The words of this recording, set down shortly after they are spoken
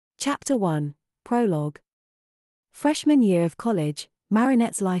Chapter 1, Prologue. Freshman year of college,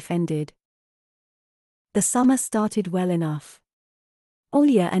 Marinette's life ended. The summer started well enough.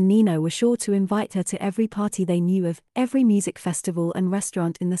 Olya and Nino were sure to invite her to every party they knew of, every music festival and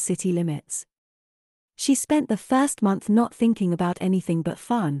restaurant in the city limits. She spent the first month not thinking about anything but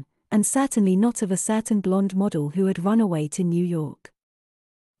fun, and certainly not of a certain blonde model who had run away to New York.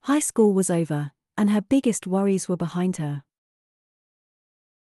 High school was over, and her biggest worries were behind her.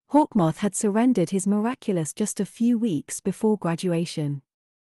 Hawkmoth had surrendered his miraculous just a few weeks before graduation.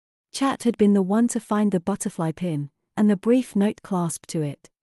 Chat had been the one to find the butterfly pin, and the brief note clasped to it.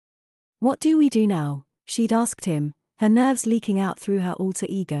 "What do we do now?" she'd asked him, her nerves leaking out through her alter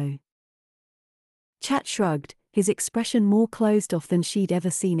ego. Chat shrugged, his expression more closed off than she'd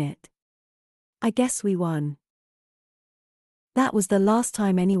ever seen it. "I guess we won." That was the last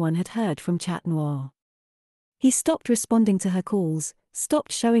time anyone had heard from Chat Noir. He stopped responding to her calls,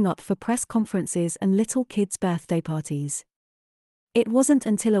 stopped showing up for press conferences and little kids' birthday parties. It wasn't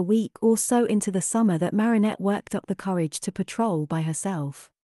until a week or so into the summer that Marinette worked up the courage to patrol by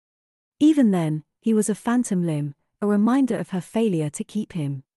herself. Even then, he was a phantom limb, a reminder of her failure to keep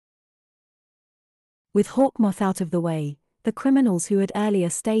him. With Hawkmoth out of the way, the criminals who had earlier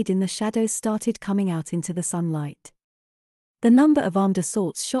stayed in the shadows started coming out into the sunlight. The number of armed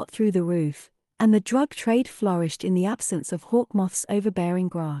assaults shot through the roof, and the drug trade flourished in the absence of Hawkmoth's overbearing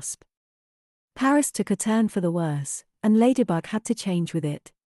grasp. Paris took a turn for the worse, and Ladybug had to change with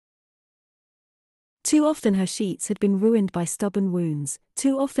it. Too often her sheets had been ruined by stubborn wounds,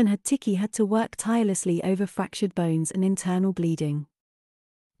 too often had Tiki had to work tirelessly over fractured bones and internal bleeding.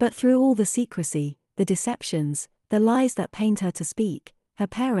 But through all the secrecy, the deceptions, the lies that pained her to speak, her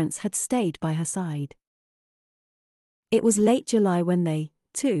parents had stayed by her side. It was late July when they,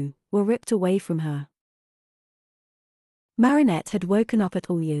 too, were ripped away from her. Marinette had woken up at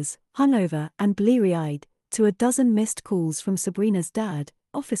Olya's, hungover and bleary-eyed, to a dozen missed calls from Sabrina's dad,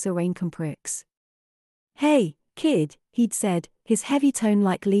 Officer Raincomprix. "Hey, kid," he'd said, his heavy tone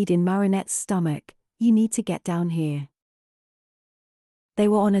like lead in Marinette's stomach, "you need to get down here." They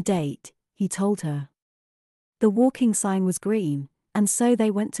were on a date, he told her. The walking sign was green, and so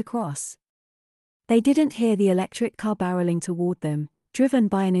they went to cross. They didn't hear the electric car barreling toward them, driven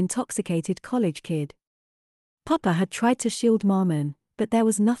by an intoxicated college kid. Papa had tried to shield Marmon, but there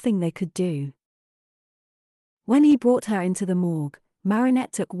was nothing they could do. When he brought her into the morgue,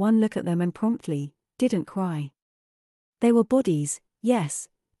 Marinette took one look at them and promptly didn't cry. They were bodies, yes,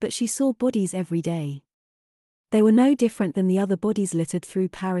 but she saw bodies every day. They were no different than the other bodies littered through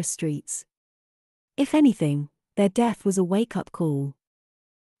Paris streets. If anything, their death was a wake-up call.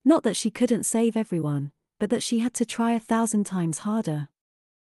 Not that she couldn't save everyone, but that she had to try 1,000 times harder.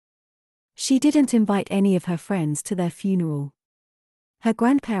 She didn't invite any of her friends to their funeral. Her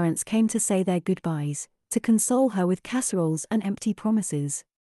grandparents came to say their goodbyes, to console her with casseroles and empty promises.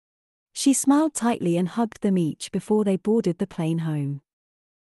 She smiled tightly and hugged them each before they boarded the plane home.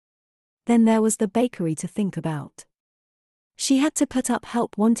 Then there was the bakery to think about. She had to put up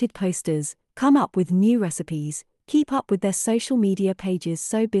help-wanted posters, come up with new recipes, keep up with their social media pages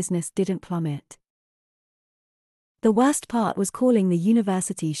so business didn't plummet. The worst part was calling the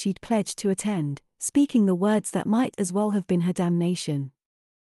university she'd pledged to attend, speaking the words that might as well have been her damnation.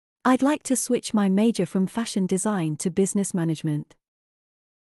 "I'd like to switch my major from fashion design to business management."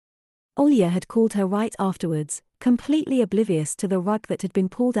 Olya had called her right afterwards, completely oblivious to the rug that had been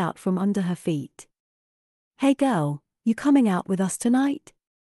pulled out from under her feet. "Hey girl, you coming out with us tonight?"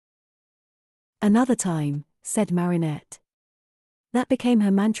 "Another time," said Marinette. That became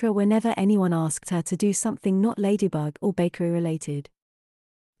her mantra whenever anyone asked her to do something not Ladybug or bakery related.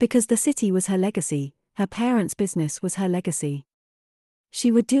 Because the city was her legacy, her parents' business was her legacy. She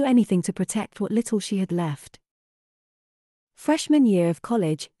would do anything to protect what little she had left. Freshman year of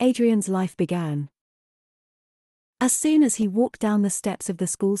college, Adrian's life began. As soon as he walked down the steps of the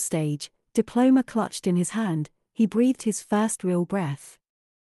school stage, diploma clutched in his hand, he breathed his first real breath.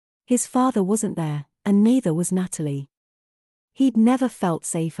 His father wasn't there, and neither was Natalie. He'd never felt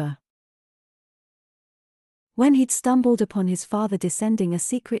safer. When he'd stumbled upon his father descending a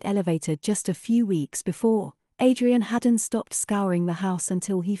secret elevator just a few weeks before, Adrian hadn't stopped scouring the house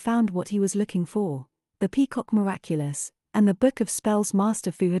until he found what he was looking for, the Peacock Miraculous, and the Book of Spells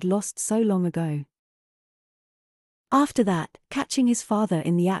Master Fu had lost so long ago. After that, catching his father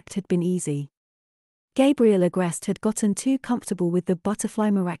in the act had been easy. Gabriel Agreste had gotten too comfortable with the Butterfly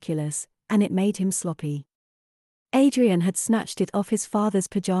Miraculous, and it made him sloppy. Adrian had snatched it off his father's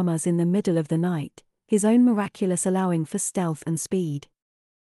pajamas in the middle of the night, his own miraculous allowing for stealth and speed.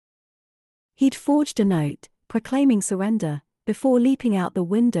 He'd forged a note, proclaiming surrender, before leaping out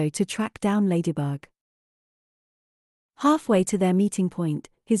the window to track down Ladybug. Halfway to their meeting point,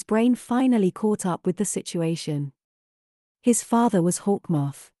 his brain finally caught up with the situation. His father was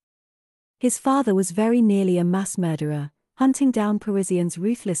Hawkmoth. His father was very nearly a mass murderer, hunting down Parisians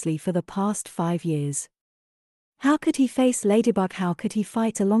ruthlessly for the past 5 years. How could he face Ladybug? How could he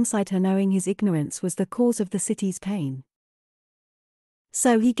fight alongside her knowing his ignorance was the cause of the city's pain?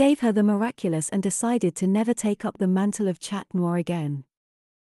 So he gave her the miraculous and decided to never take up the mantle of Chat Noir again.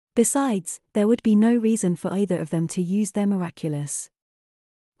 Besides, there would be no reason for either of them to use their miraculous.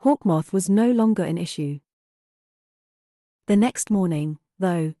 Hawkmoth was no longer an issue. The next morning,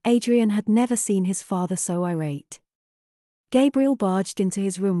 though, Adrian had never seen his father so irate. Gabriel barged into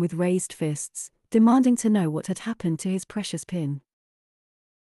his room with raised fists, demanding to know what had happened to his precious pin.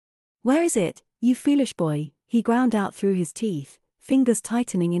 "Where is it, you foolish boy?" he ground out through his teeth, fingers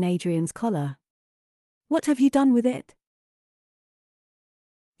tightening in Adrian's collar. "What have you done with it?"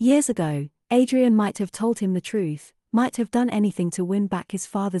 Years ago, Adrian might have told him the truth, might have done anything to win back his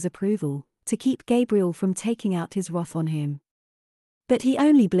father's approval, to keep Gabriel from taking out his wrath on him. But he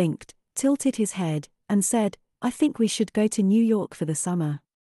only blinked, tilted his head, and said, "I think we should go to New York for the summer."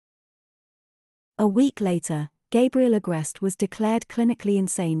 A week later, Gabriel Agreste was declared clinically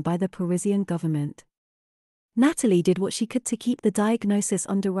insane by the Parisian government. Natalie did what she could to keep the diagnosis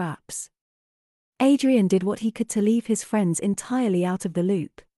under wraps. Adrian did what he could to leave his friends entirely out of the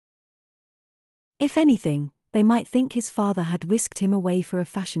loop. If anything, they might think his father had whisked him away for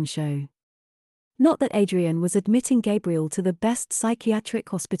a fashion show. Not that Adrian was admitting Gabriel to the best psychiatric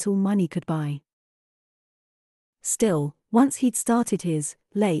hospital money could buy. Still, once he'd started his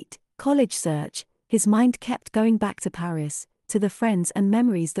late college search, his mind kept going back to Paris, to the friends and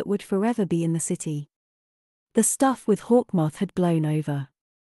memories that would forever be in the city. The stuff with Hawkmoth had blown over.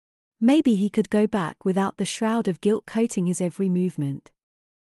 Maybe he could go back without the shroud of guilt coating his every movement.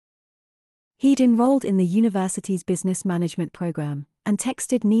 He'd enrolled in the university's business management program, and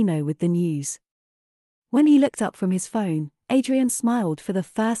texted Nino with the news. When he looked up from his phone, Adrian smiled for the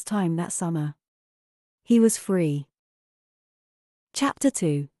first time that summer. He was free. Chapter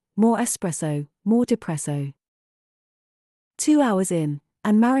 2. More espresso, more depresso. 2 hours in,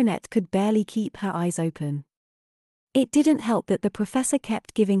 and Marinette could barely keep her eyes open. It didn't help that the professor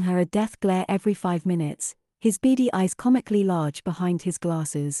kept giving her a death glare every 5 minutes, his beady eyes comically large behind his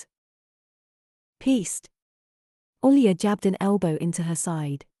glasses. "Peace." Olia jabbed an elbow into her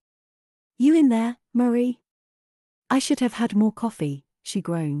side. "You in there, Marie?" "I should have had more coffee," she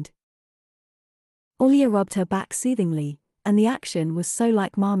groaned. Olia rubbed her back soothingly, and the action was so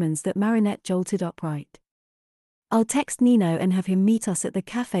like Marmon's that Marinette jolted upright. "I'll text Nino and have him meet us at the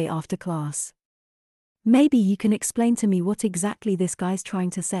cafe after class. Maybe you can explain to me what exactly this guy's trying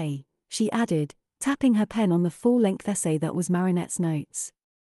to say," she added, tapping her pen on the full-length essay that was Marinette's notes.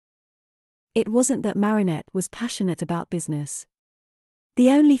 It wasn't that Marinette was passionate about business. The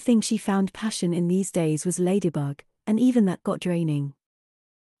only thing she found passion in these days was Ladybug, and even that got draining.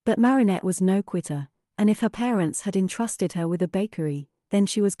 But Marinette was no quitter, and if her parents had entrusted her with a bakery, then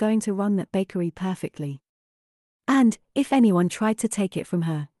she was going to run that bakery perfectly. And, if anyone tried to take it from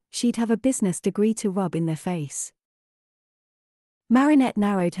her, she'd have a business degree to rub in their face. Marinette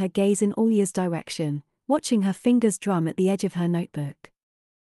narrowed her gaze in Olia's direction, watching her fingers drum at the edge of her notebook.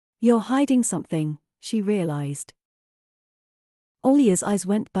 "You're hiding something," she realized. Olia's eyes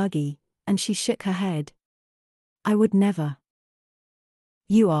went buggy, and she shook her head. "I would never."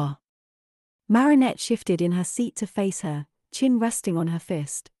 "You are." Marinette shifted in her seat to face her, chin resting on her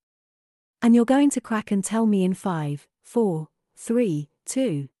fist. "And you're going to crack and tell me in 5, 4, 3,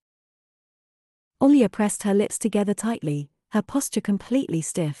 2. Olia pressed her lips together tightly, her posture completely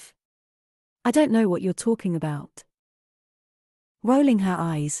stiff. "I don't know what you're talking about." Rolling her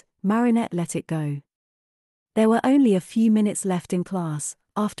eyes, Marinette let it go. There were only a few minutes left in class,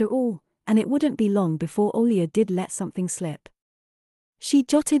 after all, and it wouldn't be long before Olia did let something slip. She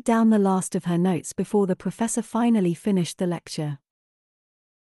jotted down the last of her notes before the professor finally finished the lecture.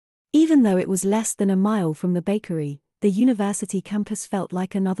 Even though it was less than a mile from the bakery, the university campus felt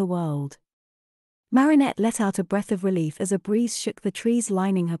like another world. Marinette let out a breath of relief as a breeze shook the trees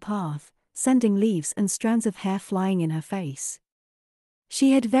lining her path, sending leaves and strands of hair flying in her face.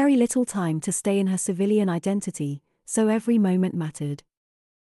 She had very little time to stay in her civilian identity, so every moment mattered.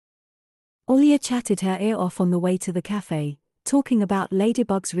 Olia chatted her ear off on the way to the cafe, talking about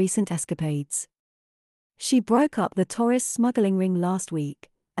Ladybug's recent escapades. She broke up the Taurus smuggling ring last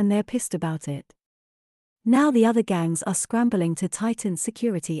week, and they're pissed about it. Now the other gangs are scrambling to tighten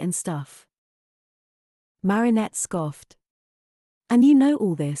security and stuff. Marinette scoffed. "And you know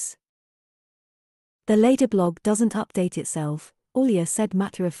all this?" The Later blog doesn't update itself, Olya said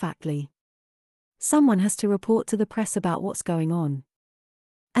matter-of-factly. Someone has to report to the press about what's going on.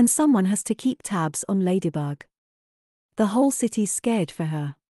 And someone has to keep tabs on Ladybug. The whole city's scared for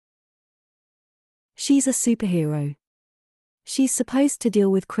her. She's a superhero. She's supposed to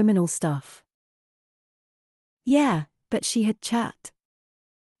deal with criminal stuff. Yeah, but she had Chat.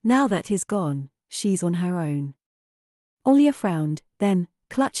 Now that he's gone, she's on her own. Olya frowned, then,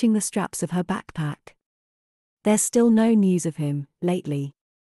 clutching the straps of her backpack. There's still no news of him, lately.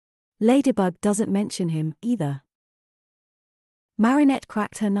 Ladybug doesn't mention him, either. Marinette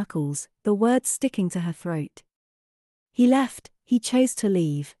cracked her knuckles, the words sticking to her throat. He left, he chose to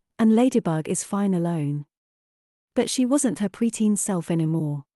leave, and Ladybug is fine alone. But she wasn't her preteen self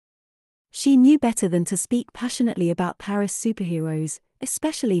anymore. She knew better than to speak passionately about Paris superheroes,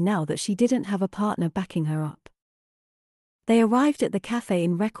 especially now that she didn't have a partner backing her up. They arrived at the cafe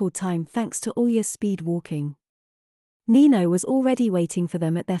in record time thanks to Olya's speed walking. Nino was already waiting for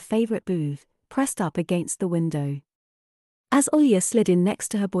them at their favorite booth, pressed up against the window. As Olya slid in next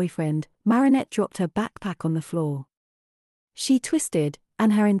to her boyfriend, Marinette dropped her backpack on the floor. She twisted,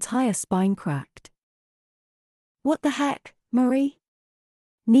 and her entire spine cracked. What the heck, Marie?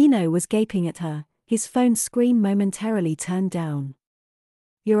 Nino was gaping at her, his phone screen momentarily turned down.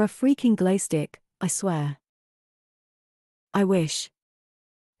 You're a freaking glowstick, I swear. I wish.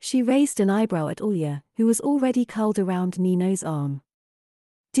 She raised an eyebrow at Olya, who was already curled around Nino's arm.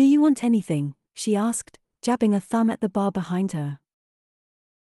 Do you want anything? She asked, jabbing a thumb at the bar behind her.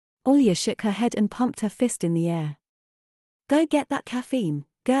 Olya shook her head and pumped her fist in the air. Go get that caffeine,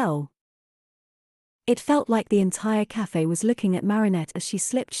 girl. It felt like the entire cafe was looking at Marinette as she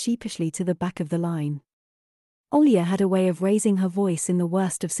slipped sheepishly to the back of the line. Olya had a way of raising her voice in the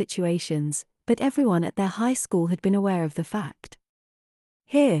worst of situations, but everyone at their high school had been aware of the fact.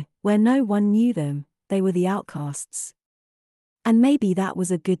 Here, where no one knew them, they were the outcasts. And maybe that was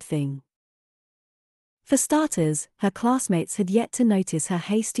a good thing. For starters, her classmates had yet to notice her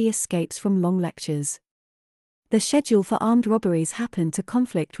hasty escapes from long lectures. The schedule for armed robberies happened to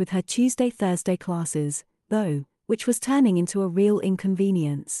conflict with her Tuesday-Thursday classes, though, which was turning into a real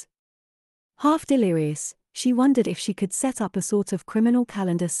inconvenience. Half delirious, she wondered if she could set up a sort of criminal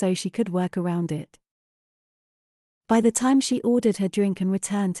calendar so she could work around it. By the time she ordered her drink and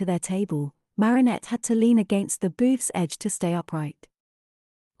returned to their table, Marinette had to lean against the booth's edge to stay upright.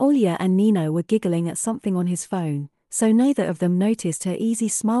 Olya and Nino were giggling at something on his phone, so neither of them noticed her easy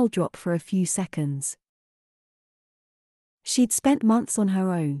smile drop for a few seconds. She'd spent months on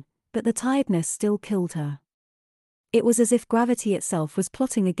her own, but the tiredness still killed her. It was as if gravity itself was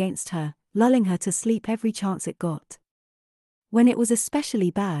plotting against her, lulling her to sleep every chance it got. When it was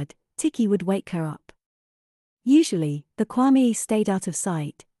especially bad, Tiki would wake her up. Usually, the Kwame stayed out of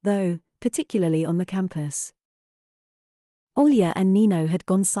sight, though, particularly on the campus. Olya and Nino had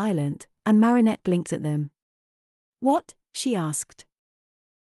gone silent, and Marinette blinked at them. What? She asked.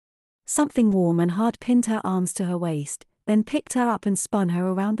 Something warm and hard pinned her arms to her waist, then picked her up and spun her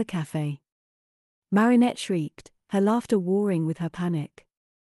around the cafe. Marinette shrieked, her laughter warring with her panic.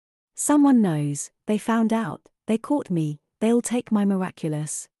 Someone knows, they found out, they caught me, they'll take my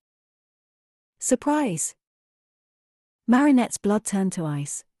miraculous. Surprise! Marinette's blood turned to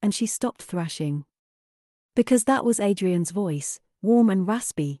ice, and she stopped thrashing. Because that was Adrian's voice, warm and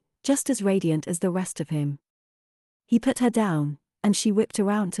raspy, just as radiant as the rest of him. He put her down, and she whipped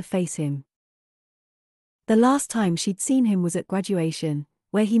around to face him. The last time she'd seen him was at graduation,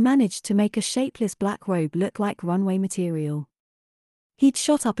 where he managed to make a shapeless black robe look like runway material. He'd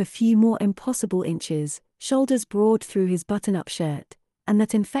shot up a few more impossible inches, shoulders broad through his button-up shirt, and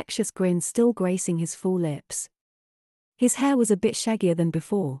that infectious grin still gracing his full lips. His hair was a bit shaggier than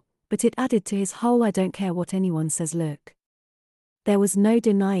before, but it added to his whole I don't care what anyone says look. There was no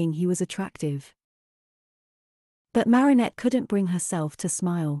denying he was attractive. But Marinette couldn't bring herself to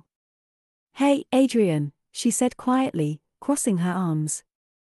smile. Hey, Adrian, she said quietly, crossing her arms.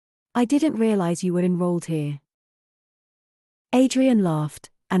 I didn't realize you were enrolled here. Adrian laughed,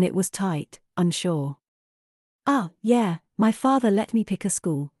 and it was tight, unsure. Ah, yeah, my father let me pick a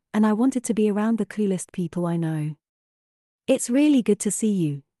school, and I wanted to be around the coolest people I know. It's really good to see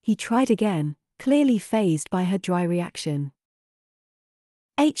you, he tried again, clearly fazed by her dry reaction.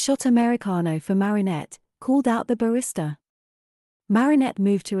 8-shot Americano for Marinette, called out the barista. Marinette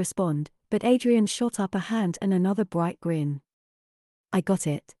moved to respond, but Adrian shot up a hand and another bright grin. I got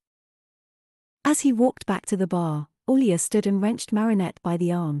it. As he walked back to the bar, Olya stood and wrenched Marinette by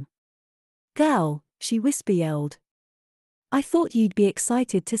the arm. Girl, she whisper-yelled. I thought you'd be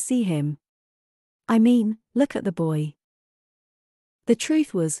excited to see him. I mean, look at the boy. The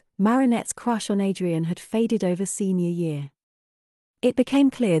truth was, Marinette's crush on Adrian had faded over senior year. It became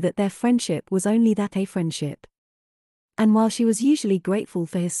clear that their friendship was only that, a friendship. And while she was usually grateful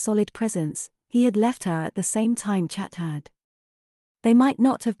for his solid presence, he had left her at the same time Chat had. They might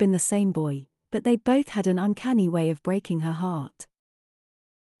not have been the same boy, but they both had an uncanny way of breaking her heart.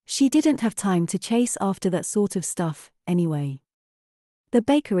 She didn't have time to chase after that sort of stuff, anyway. The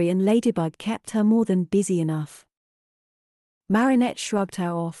bakery and Ladybug kept her more than busy enough. Marinette shrugged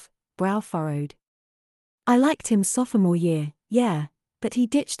her off, brow furrowed. I liked him sophomore year, yeah, but he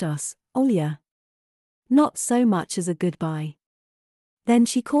ditched us, Olya. Not so much as a goodbye. Then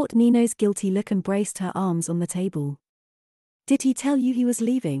she caught Nino's guilty look and braced her arms on the table. Did he tell you he was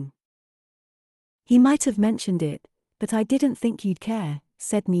leaving? He might have mentioned it, but I didn't think you'd care,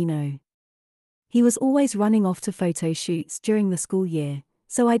 said Nino. He was always running off to photo shoots during the school year,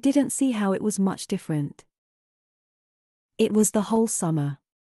 so I didn't see how it was much different. It was the whole summer.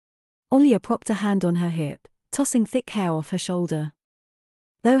 Olya propped a hand on her hip, tossing thick hair off her shoulder.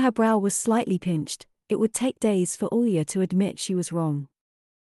 Though her brow was slightly pinched, it would take days for Olya to admit she was wrong.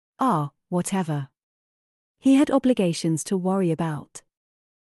 Ah, whatever. He had obligations to worry about.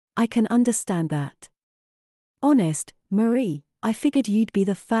 I can understand that. Honest, Marie, I figured you'd be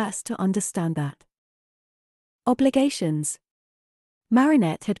the first to understand that. Obligations.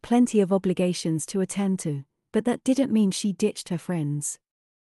 Marinette had plenty of obligations to attend to, but that didn't mean she ditched her friends.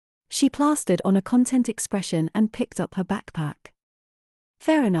 She plastered on a content expression and picked up her backpack.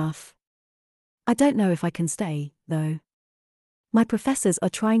 Fair enough. I don't know if I can stay, though. My professors are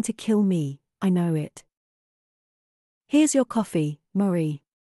trying to kill me, I know it. Here's your coffee, Marie.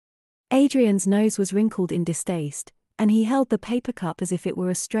 Adrian's nose was wrinkled in distaste, and he held the paper cup as if it were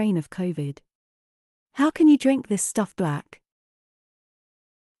a strain of COVID. How can you drink this stuff black?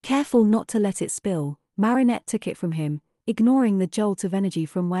 Careful not to let it spill, Marinette took it from him, ignoring the jolt of energy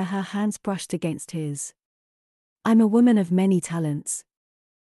from where her hands brushed against his. I'm a woman of many talents.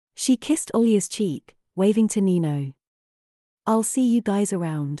 She kissed Olya's cheek, waving to Nino. I'll see you guys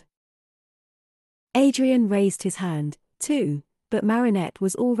around. Adrian raised his hand, too, but Marinette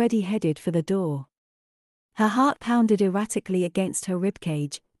was already headed for the door. Her heart pounded erratically against her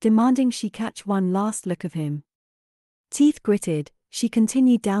ribcage, demanding she catch one last look of him. Teeth gritted, she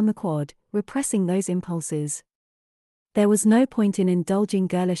continued down the quad, repressing those impulses. There was no point in indulging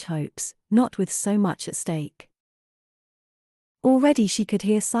girlish hopes, not with so much at stake. Already she could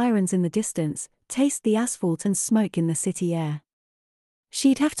hear sirens in the distance, taste the asphalt and smoke in the city air.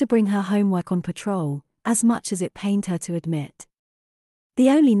 She'd have to bring her homework on patrol, as much as it pained her to admit. The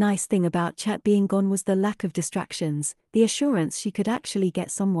only nice thing about Chat being gone was the lack of distractions, the assurance she could actually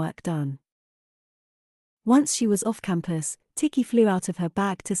get some work done. Once she was off campus, Tiki flew out of her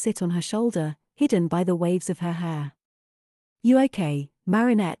bag to sit on her shoulder, hidden by the waves of her hair. You okay,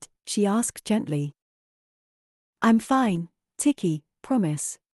 Marinette? She asked gently. I'm fine, Tiki,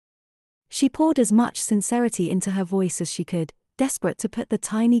 promise. She poured as much sincerity into her voice as she could, desperate to put the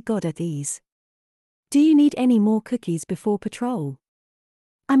tiny god at ease. Do you need any more cookies before patrol?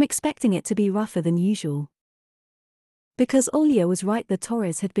 I'm expecting it to be rougher than usual. Because Olya was right, the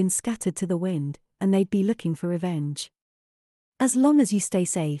Torres had been scattered to the wind, and they'd be looking for revenge. As long as you stay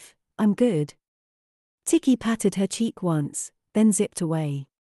safe, I'm good. Tiki patted her cheek once, then zipped away.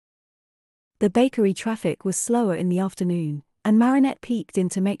 The bakery traffic was slower in the afternoon, and Marinette peeked in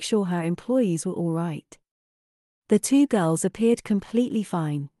to make sure her employees were all right. The two girls appeared completely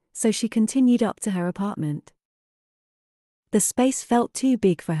fine, so she continued up to her apartment. The space felt too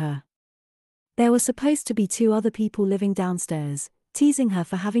big for her. There were supposed to be two other people living downstairs, teasing her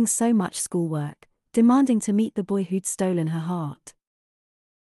for having so much schoolwork, demanding to meet the boy who'd stolen her heart.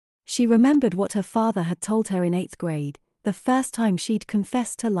 She remembered what her father had told her in 8th grade, the first time she'd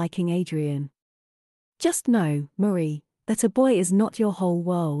confessed to liking Adrian. Just know, Marie, that a boy is not your whole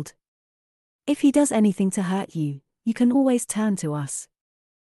world. If he does anything to hurt you, you can always turn to us.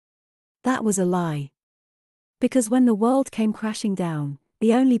 That was a lie. Because when the world came crashing down,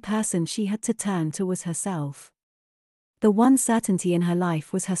 the only person she had to turn to was herself. The one certainty in her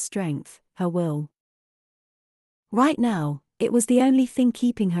life was her strength, her will. Right now, it was the only thing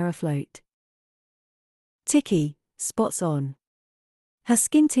keeping her afloat. Tiki, spots on. Her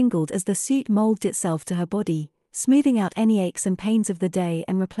skin tingled as the suit molded itself to her body, smoothing out any aches and pains of the day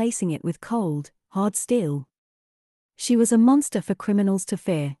and replacing it with cold, hard steel. She was a monster for criminals to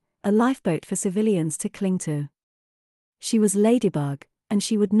fear, a lifeboat for civilians to cling to. She was Ladybug, and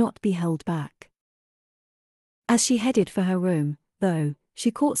she would not be held back. As she headed for her room, though,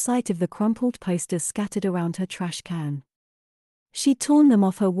 she caught sight of the crumpled posters scattered around her trash can. She'd torn them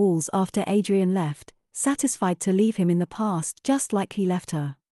off her walls after Adrian left, satisfied to leave him in the past just like he left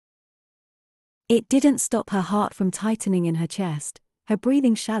her. It didn't stop her heart from tightening in her chest, her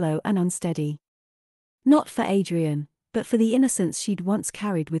breathing shallow and unsteady. Not for Adrian, but for the innocence she'd once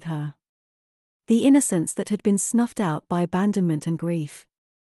carried with her. The innocence that had been snuffed out by abandonment and grief.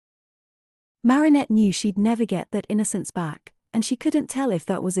 Marinette knew she'd never get that innocence back, and she couldn't tell if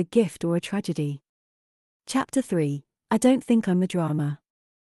that was a gift or a tragedy. Chapter 3. I don't think I'm the drama.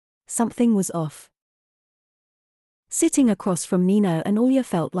 Something was off. Sitting across from Nino and Olya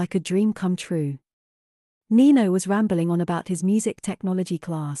felt like a dream come true. Nino was rambling on about his music technology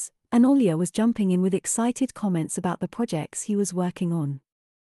class, and Olya was jumping in with excited comments about the projects he was working on.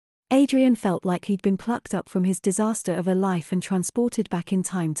 Adrian felt like he'd been plucked up from his disaster of a life and transported back in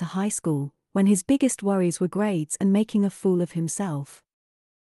time to high school, when his biggest worries were grades and making a fool of himself.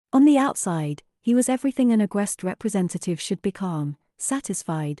 On the outside, he was everything an aggressed representative should be: calm,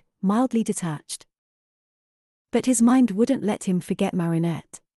 satisfied, mildly detached. But his mind wouldn't let him forget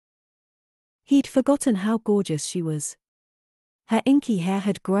Marinette. He'd forgotten how gorgeous she was. Her inky hair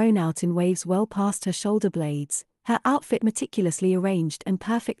had grown out in waves well past her shoulder blades, her outfit meticulously arranged and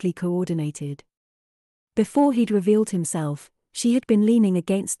perfectly coordinated. Before he'd revealed himself, she had been leaning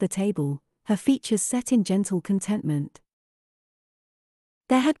against the table, her features set in gentle contentment.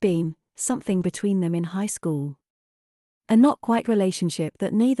 There had been something between them in high school. A not-quite relationship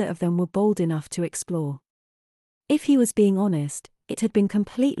that neither of them were bold enough to explore. If he was being honest, it had been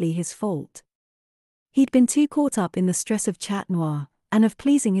completely his fault. He'd been too caught up in the stress of Chat Noir, and of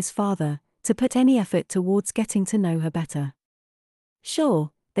pleasing his father, to put any effort towards getting to know her better.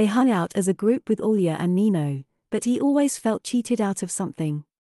 Sure, they hung out as a group with Olya and Nino, but he always felt cheated out of something.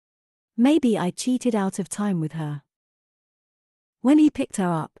 Maybe I cheated out of time with her. When he picked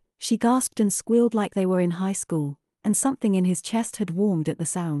her up, she gasped and squealed like they were in high school, and something in his chest had warmed at the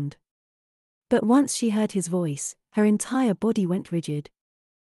sound. But once she heard his voice, her entire body went rigid.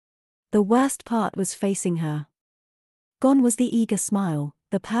 The worst part was facing her. Gone was the eager smile,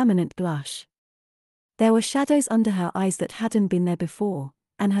 the permanent blush. There were shadows under her eyes that hadn't been there before,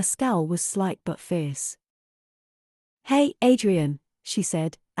 and her scowl was slight but fierce. "Hey, Adrian," she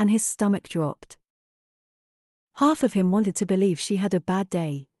said, and his stomach dropped. Half of him wanted to believe she had a bad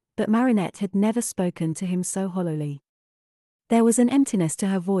day, but Marinette had never spoken to him so hollowly. There was an emptiness to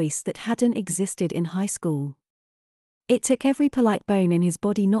her voice that hadn't existed in high school. It took every polite bone in his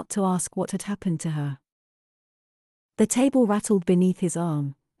body not to ask what had happened to her. The table rattled beneath his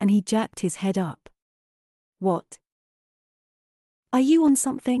arm, and he jerked his head up. "What? Are you on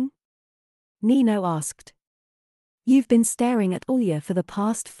something?" Nino asked. "You've been staring at Olya for the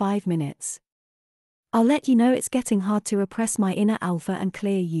past 5 minutes. I'll let you know it's getting hard to repress my inner alpha and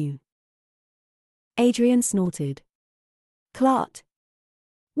clear you." Adrian snorted. "Clart.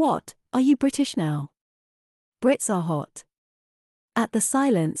 What, are you British now? Brits are hot." At the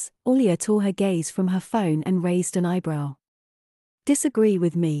silence, Olya tore her gaze from her phone and raised an eyebrow. "Disagree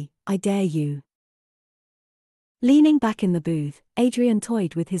with me, I dare you." Leaning back in the booth, Adrian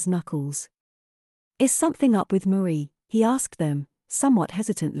toyed with his knuckles. "Is something up with Marie?" he asked them, somewhat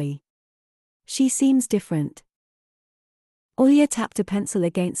hesitantly. "She seems different." Olya tapped a pencil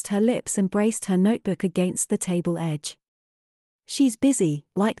against her lips and braced her notebook against the table edge. "She's busy,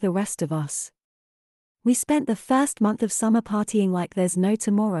 like the rest of us. We spent the first month of summer partying like there's no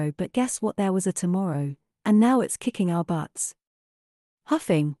tomorrow, but guess what, there was a tomorrow, and now it's kicking our butts."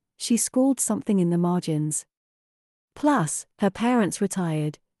 Huffing, she scrawled something in the margins. "Plus, her parents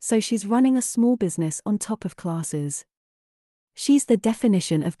retired, so she's running a small business on top of classes. She's the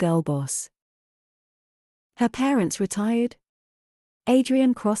definition of girl boss." Her parents retired?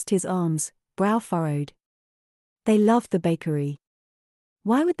 Adrian crossed his arms, brow furrowed. They loved the bakery.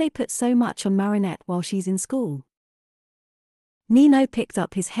 Why would they put so much on Marinette while she's in school? Nino picked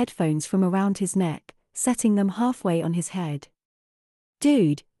up his headphones from around his neck, setting them halfway on his head.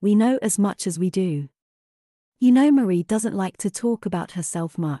 "Dude, we know as much as we do. You know Marie doesn't like to talk about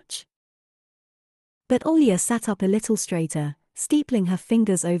herself much." But Olya sat up a little straighter, steepling her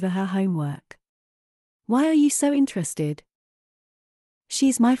fingers over her homework. "Why are you so interested?"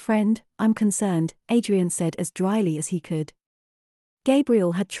 "She's my friend, I'm concerned," Adrian said as dryly as he could.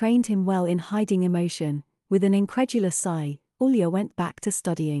 Gabriel had trained him well in hiding emotion. With an incredulous sigh, Olya went back to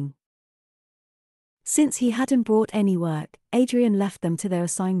studying. Since he hadn't brought any work, Adrian left them to their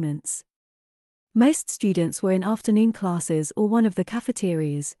assignments. Most students were in afternoon classes or one of the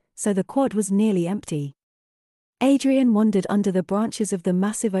cafeterias, so the quad was nearly empty. Adrian wandered under the branches of the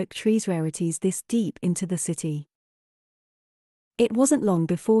massive oak trees, rarities this deep into the city. It wasn't long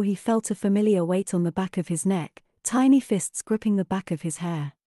before he felt a familiar weight on the back of his neck, tiny fists gripping the back of his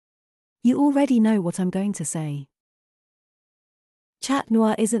hair. You already know what I'm going to say. Chat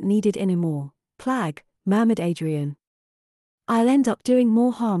noir isn't needed anymore, Plag, murmured Adrian. I'll end up doing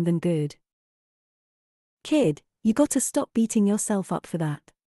more harm than good. Kid, you gotta stop beating yourself up for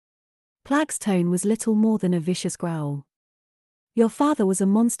that. Plag's tone was little more than a vicious growl. Your father was a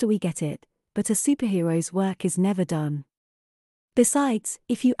monster, we get it, but a superhero's work is never done. Besides,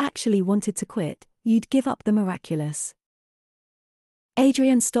 if you actually wanted to quit, you'd give up the miraculous.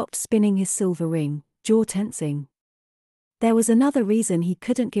 Adrian stopped spinning his silver ring, jaw tensing. There was another reason he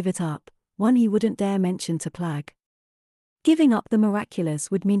couldn't give it up, one he wouldn't dare mention to Plag. Giving up the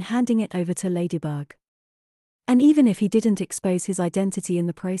miraculous would mean handing it over to Ladybug. And even if he didn't expose his identity in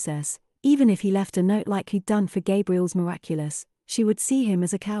the process, even if he left a note like he'd done for Gabriel's miraculous, she would see him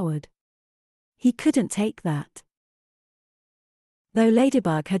as a coward. He couldn't take that. Though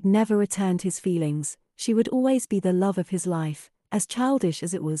Ladybug had never returned his feelings, she would always be the love of his life, as childish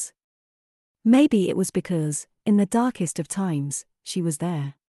as it was. Maybe it was because, in the darkest of times, she was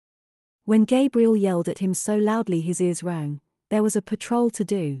there. When Gabriel yelled at him so loudly his ears rang, there was a patrol to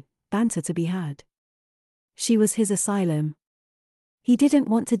do, banter to be had. She was his asylum. He didn't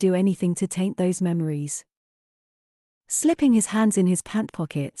want to do anything to taint those memories. Slipping his hands in his pant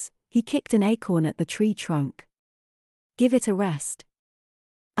pockets, he kicked an acorn at the tree trunk. Give it a rest.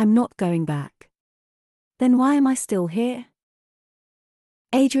 I'm not going back. Then why am I still here?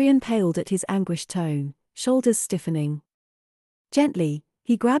 Adrian paled at his anguished tone, shoulders stiffening. Gently,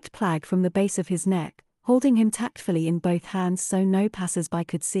 he grabbed Plag from the base of his neck, holding him tactfully in both hands so no passers-by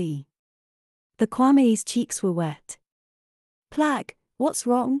could see. The Kwame's cheeks were wet. Plag, what's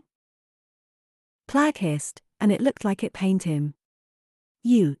wrong? Plag hissed, and it looked like it pained him.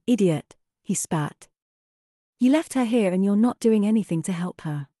 You idiot, he spat. You left her here and you're not doing anything to help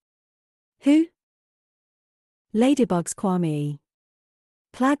her. Who? Ladybug's Kwame.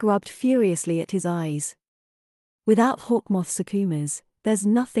 Plag rubbed furiously at his eyes. Without Hawkmoth Sukumas, there's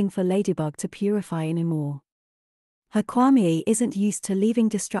nothing for Ladybug to purify anymore. Her Kwame isn't used to leaving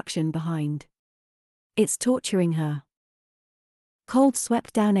destruction behind. It's torturing her. Cold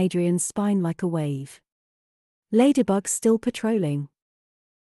swept down Adrian's spine like a wave. Ladybug's still patrolling.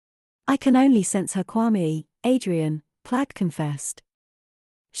 I can only sense her Kwame, Adrian, Plag confessed.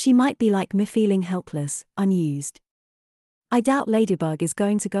 She might be like me, feeling helpless, unused. I doubt Ladybug is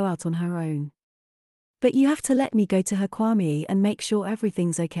going to go out on her own. But you have to let me go to her Kwame and make sure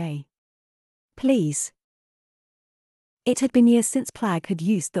everything's okay. Please. It had been years since Plag had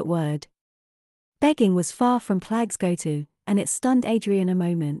used that word. Begging was far from Plag's go-to, and it stunned Adrian a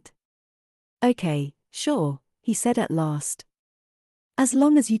moment. Okay, sure, he said at last. As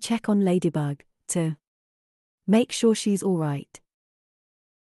long as you check on Ladybug, to make sure she's all right.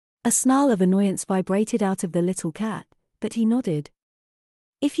 A snarl of annoyance vibrated out of the little cat, but he nodded.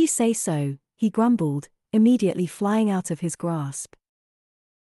 If you say so, he grumbled, immediately flying out of his grasp.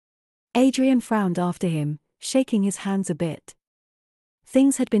 Adrian frowned after him, shaking his hands a bit.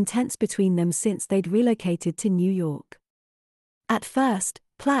 Things had been tense between them since they'd relocated to New York. At first,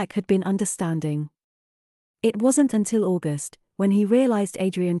 Plag had been understanding. It wasn't until August, when he realized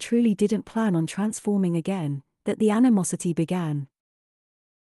Adrian truly didn't plan on transforming again, that the animosity began.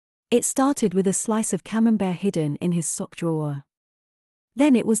 It started with a slice of camembert hidden in his sock drawer.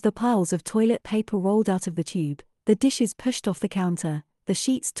 Then it was the piles of toilet paper rolled out of the tube, the dishes pushed off the counter, the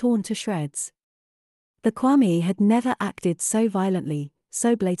sheets torn to shreds. The Kwame had never acted so violently,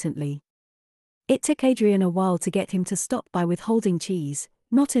 so blatantly. It took Adrian a while to get him to stop by withholding cheese,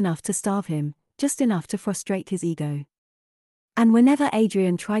 not enough to starve him, just enough to frustrate his ego. And whenever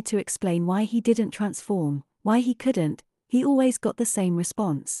Adrian tried to explain why he didn't transform, why he couldn't, he always got the same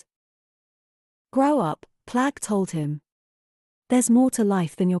response. Grow up, Plag told him. There's more to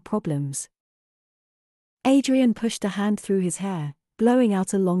life than your problems. Adrian pushed a hand through his hair, blowing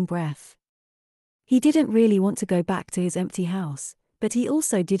out a long breath. He didn't really want to go back to his empty house, but he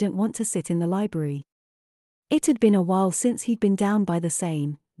also didn't want to sit in the library. It had been a while since he'd been down by the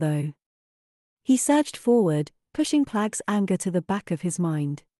Seine, though. He surged forward, pushing Plag's anger to the back of his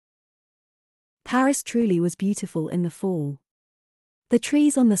mind. Paris truly was beautiful in the fall. The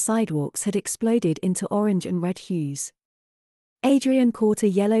trees on the sidewalks had exploded into orange and red hues. Adrian caught a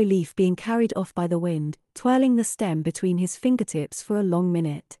yellow leaf being carried off by the wind, twirling the stem between his fingertips for a long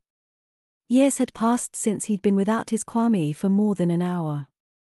minute. Years had passed since he'd been without his Kwame for more than an hour.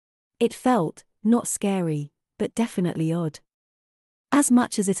 It felt, not scary, but definitely odd. As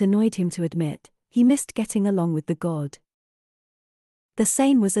much as it annoyed him to admit, he missed getting along with the god. The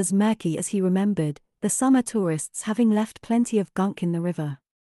Seine was as murky as he remembered, the summer tourists having left plenty of gunk in the river.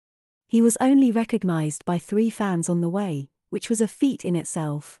 He was only recognized by 3 fans on the way, which was a feat in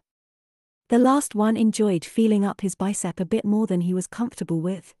itself. The last one enjoyed feeling up his bicep a bit more than he was comfortable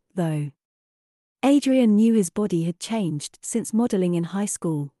with, though. Adrian knew his body had changed since modeling in high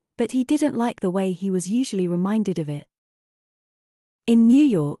school, but he didn't like the way he was usually reminded of it. In New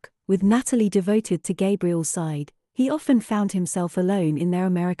York, with Natalie devoted to Gabriel's side, he often found himself alone in their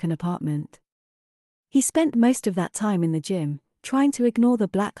American apartment. He spent most of that time in the gym, trying to ignore the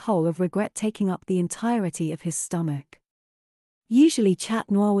black hole of regret taking up the entirety of his stomach. Usually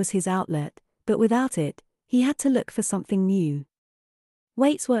Chat Noir was his outlet, but without it, he had to look for something new.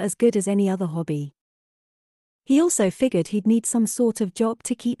 Weights were as good as any other hobby. He also figured he'd need some sort of job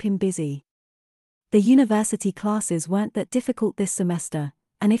to keep him busy. The university classes weren't that difficult this semester,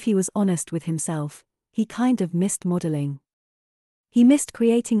 and if he was honest with himself, he kind of missed modeling. He missed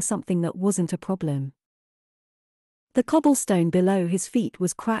creating something that wasn't a problem. The cobblestone below his feet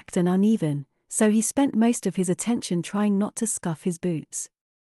was cracked and uneven, so he spent most of his attention trying not to scuff his boots.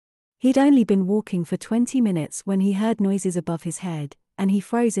 He'd only been walking for 20 minutes when he heard noises above his head, and he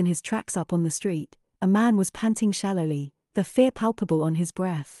froze in his tracks. Up on the street, a man was panting shallowly, the fear palpable on his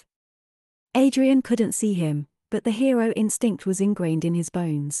breath. Adrian couldn't see him, but the hero instinct was ingrained in his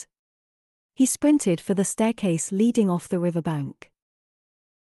bones. He sprinted for the staircase leading off the riverbank.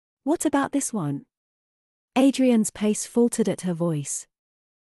 "What about this one?" Adrian's pace faltered at her voice.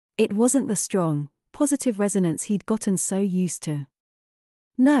 It wasn't the strong, positive resonance he'd gotten so used to.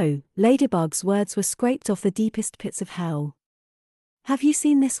 No, Ladybug's words were scraped off the deepest pits of hell. "Have you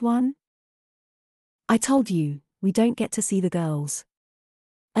seen this one?" "I told you, we don't get to see the girls."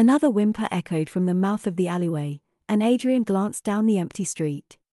 Another whimper echoed from the mouth of the alleyway, and Adrian glanced down the empty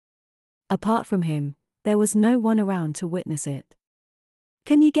street. Apart from him, there was no one around to witness it.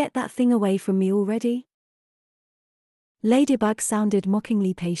 "Can you get that thing away from me already?" Ladybug sounded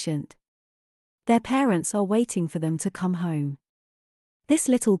mockingly patient. "Their parents are waiting for them to come home. This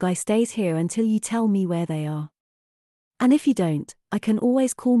little guy stays here until you tell me where they are. And if you don't, I can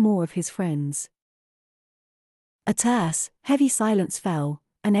always call more of his friends." A terse, heavy silence fell,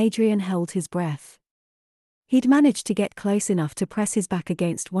 and Adrian held his breath. He'd managed to get close enough to press his back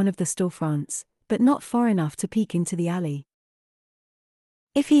against one of the storefronts, but not far enough to peek into the alley.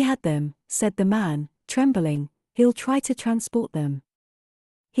 "If he had them," said the man, trembling, "he'll try to transport them.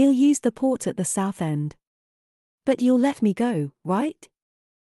 He'll use the port at the south end. But you'll let me go, right?"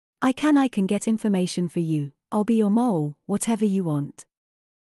 I can get information for you. I'll be your mole, whatever you want."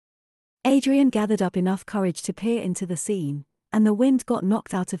 Adrian gathered up enough courage to peer into the scene, and the wind got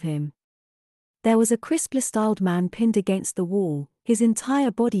knocked out of him. There was a crispler-styled man pinned against the wall, his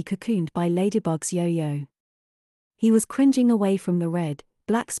entire body cocooned by Ladybug's yo-yo. He was cringing away from the red,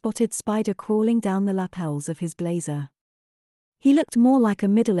 black-spotted spider crawling down the lapels of his blazer. He looked more like a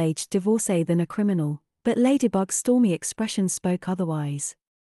middle-aged divorcee than a criminal, but Ladybug's stormy expression spoke otherwise.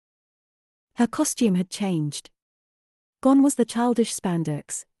 Her costume had changed. Gone was the childish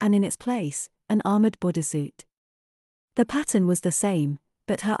spandex, and in its place, an armored bodysuit. The pattern was the same,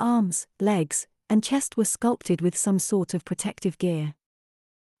 but her arms, legs, and chest were sculpted with some sort of protective gear.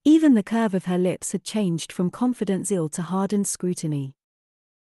 Even the curve of her lips had changed from confident zeal to hardened scrutiny.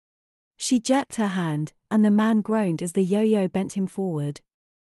 She jerked her hand, and the man groaned as the yo-yo bent him forward.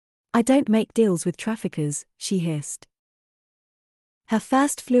 "I don't make deals with traffickers," she hissed. Her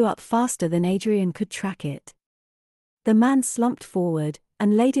first flew up faster than Adrian could track it. The man slumped forward,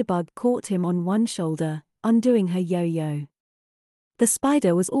 and Ladybug caught him on one shoulder, undoing her yo-yo. The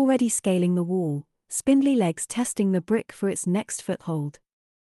spider was already scaling the wall, spindly legs testing the brick for its next foothold.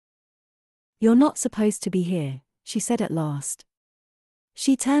 "You're not supposed to be here," she said at last.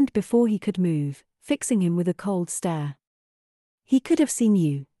 She turned before he could move, fixing him with a cold stare. "He could have seen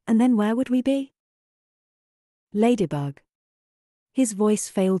you, and then where would we be?" "Ladybug." His voice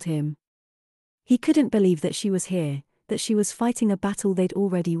failed him. He couldn't believe that she was here, that she was fighting a battle they'd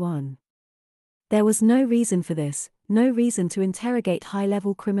already won. There was no reason for this, no reason to interrogate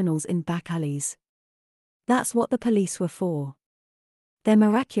high-level criminals in back alleys. That's what the police were for. Their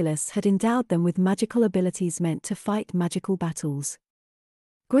miraculous had endowed them with magical abilities meant to fight magical battles.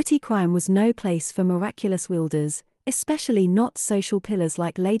 Gritty crime was no place for miraculous wielders, especially not social pillars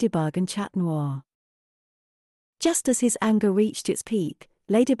like Ladybug and Chat Noir. Just as his anger reached its peak,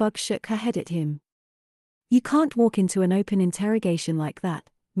 Ladybug shook her head at him. "You can't walk into an open interrogation like that,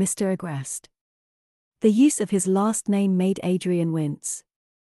 Mr. Agrest." The use of his last name made Adrian wince.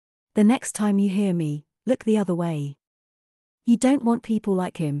 "The next time you hear me, look the other way. You don't want people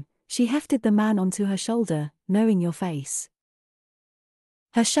like him." She hefted the man onto her shoulder, knowing your face.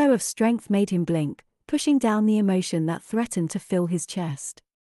 Her show of strength made him blink, pushing down the emotion that threatened to fill his chest.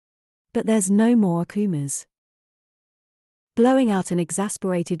 "But there's no more Akumas." Blowing out an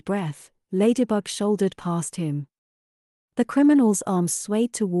exasperated breath, Ladybug shouldered past him. The criminal's arms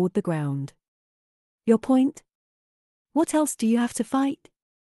swayed toward the ground. Your point? What else do you have to fight?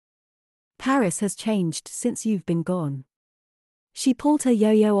 Paris has changed since you've been gone. She pulled her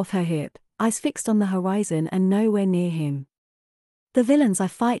yo-yo off her hip, eyes fixed on the horizon and nowhere near him. The villains I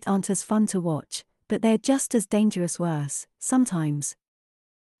fight aren't as fun to watch, but they're just as dangerous worse, sometimes.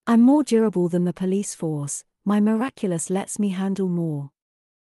 I'm more durable than the police force, my miraculous lets me handle more.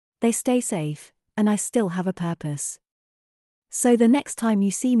 They stay safe, and I still have a purpose. So the next time you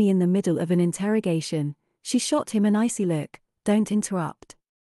see me in the middle of an interrogation, she shot him an icy look, don't interrupt.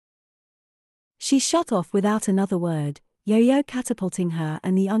 She shot off without another word, yo-yo catapulting her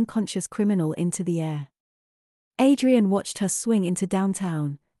and the unconscious criminal into the air. Adrian watched her swing into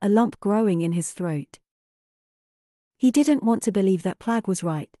downtown, a lump growing in his throat. He didn't want to believe that Plagg was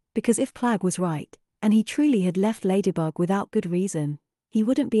right, because if Plagg was right, and he truly had left Ladybug without good reason, he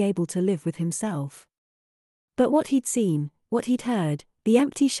wouldn't be able to live with himself. But what he'd seen, what he'd heard, the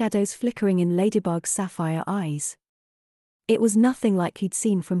empty shadows flickering in Ladybug's sapphire eyes. It was nothing like he'd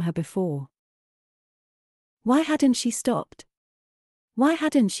seen from her before. Why hadn't she stopped? Why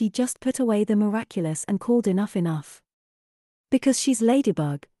hadn't she just put away the miraculous and called enough? Because she's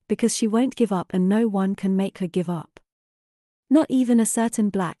Ladybug, because she won't give up and no one can make her give up. Not even a certain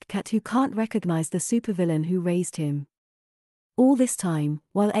black cat who can't recognize the supervillain who raised him. All this time,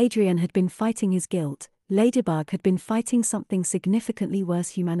 while Adrian had been fighting his guilt, Ladybug had been fighting something significantly worse: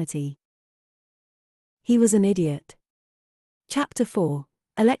 humanity. He was an idiot. Chapter 4.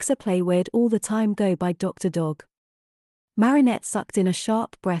 Alexa, play Where'd All the Time Go by Dr. Dog. Marinette sucked in a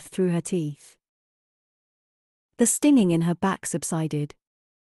sharp breath through her teeth. The stinging in her back subsided.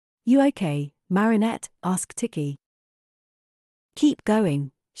 You okay, Marinette? Asked Tiki. Keep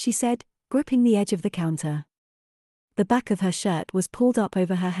going, she said, gripping the edge of the counter. The back of her shirt was pulled up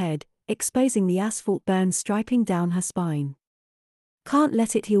over her head, exposing the asphalt burn striping down her spine. Can't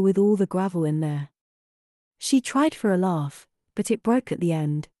let it heal with all the gravel in there. She tried for a laugh, but it broke at the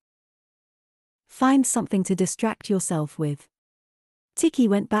end. Find something to distract yourself with. Tiki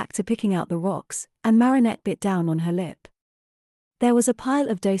went back to picking out the rocks, and Marinette bit down on her lip. There was a pile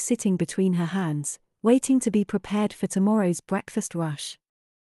of dough sitting between her hands, waiting to be prepared for tomorrow's breakfast rush.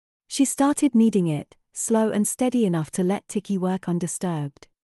 She started kneading it, slow and steady enough to let Tiki work undisturbed.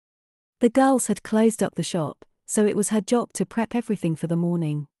 The girls had closed up the shop, so it was her job to prep everything for the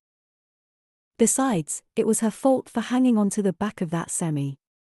morning. Besides, it was her fault for hanging onto the back of that semi.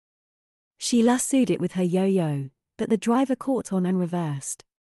 She lassoed it with her yo-yo, but the driver caught on and reversed.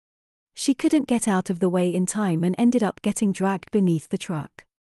 She couldn't get out of the way in time and ended up getting dragged beneath the truck.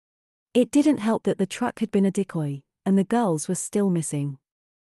 It didn't help that the truck had been a decoy, and the girls were still missing.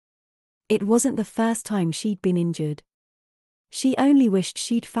 It wasn't the first time she'd been injured. She only wished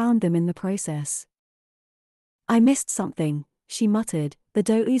she'd found them in the process. I missed something, she muttered, the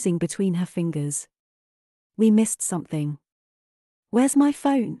dough oozing between her fingers. We missed something. Where's my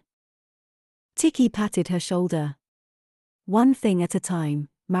phone? Tiki patted her shoulder. One thing at a time,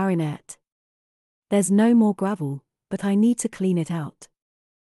 Marinette. There's no more gravel, but I need to clean it out.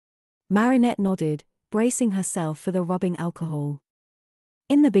 Marinette nodded, bracing herself for the rubbing alcohol.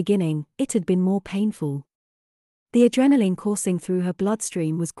 In the beginning, it had been more painful. The adrenaline coursing through her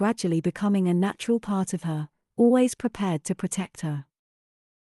bloodstream was gradually becoming a natural part of her, always prepared to protect her.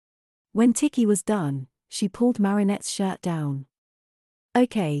 When Tiki was done, she pulled Marinette's shirt down.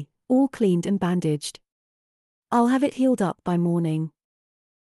 Okay, all cleaned and bandaged. I'll have it healed up by morning.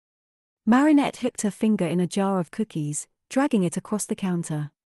 Marinette hooked her finger in a jar of cookies, dragging it across the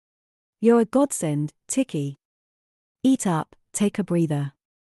counter. You're a godsend, Tiki. Eat up, take a breather.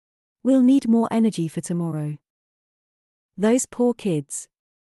 We'll need more energy for tomorrow. Those poor kids.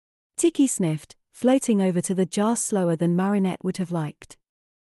 Tiki sniffed, floating over to the jar slower than Marinette would have liked.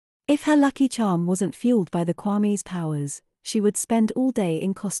 If her lucky charm wasn't fueled by the Kwame's powers, she would spend all day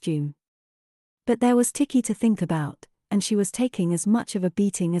in costume. But there was Tiki to think about, and she was taking as much of a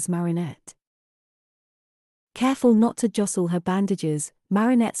beating as Marinette. Careful not to jostle her bandages,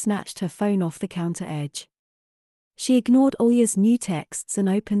 Marinette snatched her phone off the counter edge. She ignored Olya's new texts and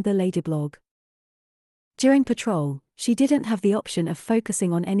opened the Ladyblog. During patrol, she didn't have the option of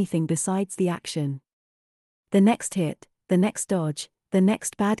focusing on anything besides the action. The next hit, the next dodge, the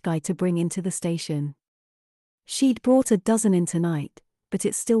next bad guy to bring into the station. She'd brought a dozen in tonight, but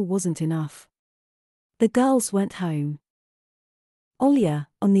it still wasn't enough. The girls weren't home. Olya,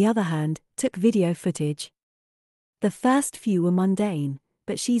 on the other hand, took video footage. The first few were mundane,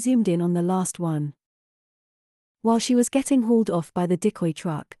 but she zoomed in on the last one. While she was getting hauled off by the decoy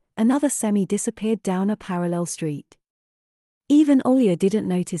truck, another semi disappeared down a parallel street. Even Olya didn't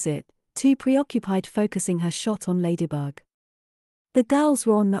notice it, too preoccupied focusing her shot on Ladybug. The girls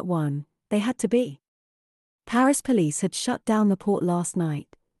were on that one, they had to be. Paris police had shut down the port last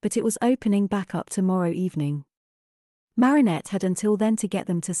night, but it was opening back up tomorrow evening. Marinette had until then to get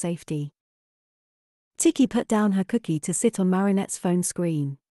them to safety. Tiki put down her cookie to sit on Marinette's phone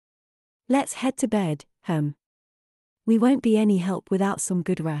screen. Let's head to bed, We won't be any help without some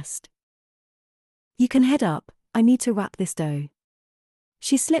good rest. You can head up, I need to wrap this dough.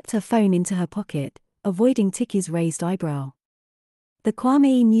 She slipped her phone into her pocket, avoiding Tiki's raised eyebrow. The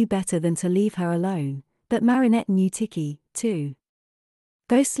Kwame knew better than to leave her alone, but Marinette knew Tiki, too.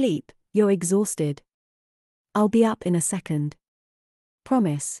 Go sleep, you're exhausted. I'll be up in a second.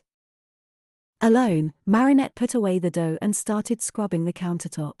 Promise. Alone, Marinette put away the dough and started scrubbing the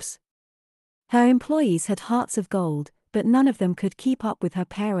countertops. Her employees had hearts of gold, but none of them could keep up with her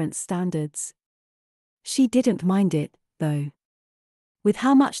parents' standards. She didn't mind it, though. With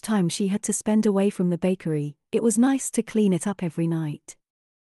how much time she had to spend away from the bakery, it was nice to clean it up every night.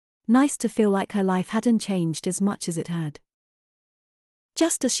 Nice to feel like her life hadn't changed as much as it had.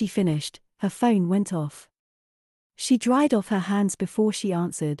 Just as she finished, her phone went off. She dried off her hands before she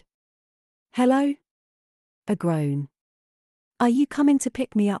answered. Hello? A groan. Are you coming to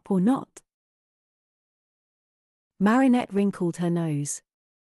pick me up or not? Marinette wrinkled her nose.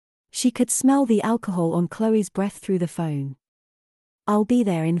 She could smell the alcohol on Chloe's breath through the phone. I'll be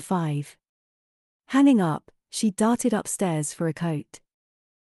there in 5. Hanging up, she darted upstairs for a coat.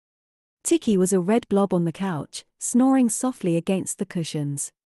 Tiki was a red blob on the couch, snoring softly against the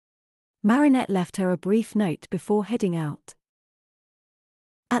cushions. Marinette left her a brief note before heading out.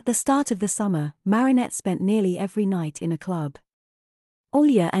 At the start of the summer, Marinette spent nearly every night in a club.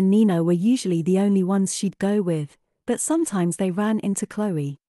 Olya and Nina were usually the only ones she'd go with, but sometimes they ran into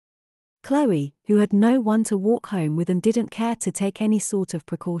Chloe. Chloe, who had no one to walk home with and didn't care to take any sort of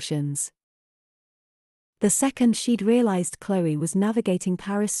precautions. The second she'd realized Chloe was navigating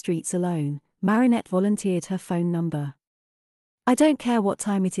Paris streets alone, Marinette volunteered her phone number. I don't care what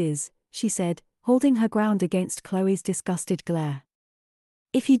time it is, she said, holding her ground against Chloe's disgusted glare.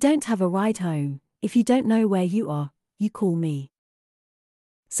 If you don't have a ride home, if you don't know where you are, you call me.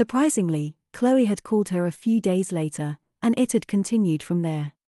 Surprisingly, Chloe had called her a few days later, and it had continued from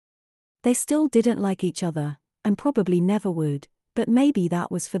there. They still didn't like each other, and probably never would, but maybe that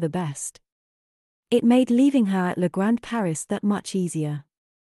was for the best. It made leaving her at Le Grand Paris that much easier.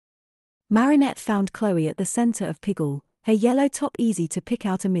 Marinette found Chloe at the center of Pigalle, her yellow top easy to pick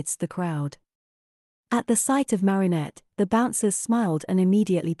out amidst the crowd. At the sight of Marinette, the bouncers smiled and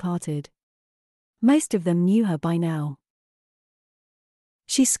immediately parted. Most of them knew her by now.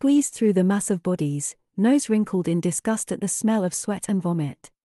 She squeezed through the mass of bodies, nose wrinkled in disgust at the smell of sweat and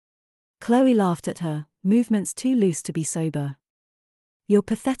vomit. Chloe laughed at her, movements too loose to be sober. You're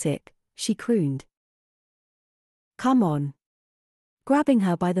pathetic, she crooned. Come on. Grabbing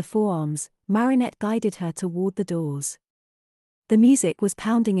her by the forearms, Marinette guided her toward the doors. The music was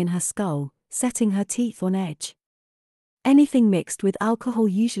pounding in her skull, setting her teeth on edge. Anything mixed with alcohol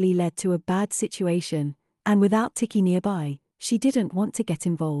usually led to a bad situation, and without Tiki nearby, she didn't want to get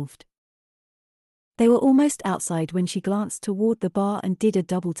involved. They were almost outside when she glanced toward the bar and did a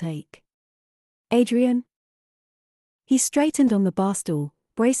double take. Adrian? He straightened on the bar stool,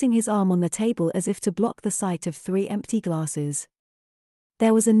 bracing his arm on the table as if to block the sight of 3 empty glasses.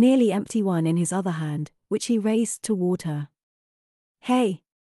 There was a nearly empty one in his other hand, which he raised toward her. Hey!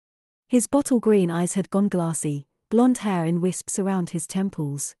 His bottle green eyes had gone glassy, blonde hair in wisps around his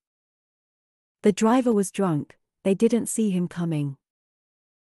temples. The driver was drunk, they didn't see him coming.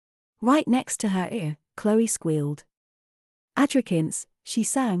 Right next to her ear, Chloe squealed. Adrikins, she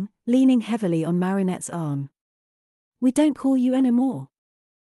sang, leaning heavily on Marinette's arm. We don't call you anymore.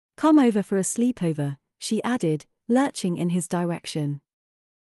 Come over for a sleepover, she added, lurching in his direction.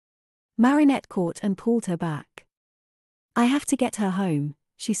 Marinette caught and pulled her back. I have to get her home,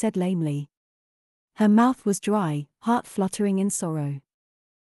 she said lamely. Her mouth was dry, heart fluttering in sorrow.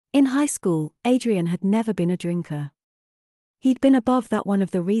 In high school, Adrian had never been a drinker. He'd been above that, one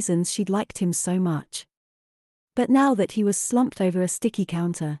of the reasons she'd liked him so much. But now that he was slumped over a sticky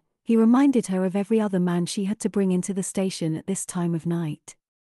counter, he reminded her of every other man she had to bring into the station at this time of night.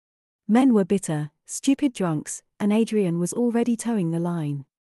 Men were bitter, stupid drunks, and Adrian was already towing the line.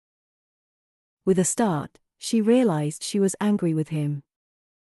 With a start, she realized she was angry with him.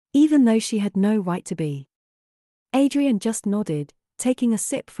 Even though she had no right to be. Adrian just nodded, taking a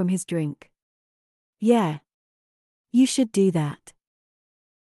sip from his drink. Yeah. You should do that.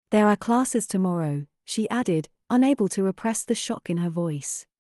 There are classes tomorrow, she added, unable to repress the shock in her voice.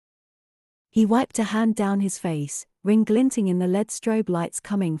 He wiped a hand down his face, ring glinting in the LED strobe lights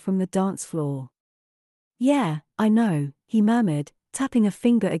coming from the dance floor. Yeah, I know, he murmured, tapping a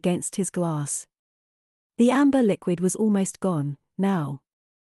finger against his glass. The amber liquid was almost gone, now.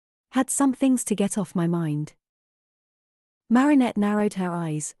 Had some things to get off my mind. Marinette narrowed her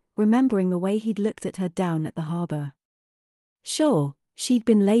eyes, remembering the way he'd looked at her down at the harbor. Sure, she'd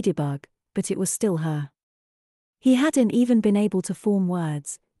been Ladybug, but it was still her. He hadn't even been able to form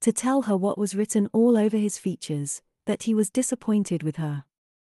words, to tell her what was written all over his features, that he was disappointed with her.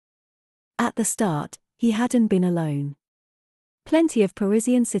 At the start, he hadn't been alone. Plenty of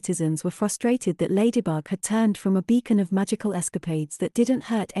Parisian citizens were frustrated that Ladybug had turned from a beacon of magical escapades that didn't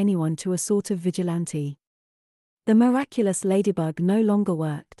hurt anyone to a sort of vigilante. The miraculous Ladybug no longer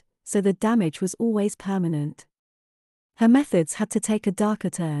worked, so the damage was always permanent. Her methods had to take a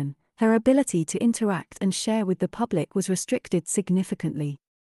darker turn, her ability to interact and share with the public was restricted significantly.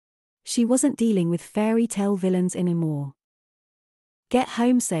 She wasn't dealing with fairy tale villains anymore. Get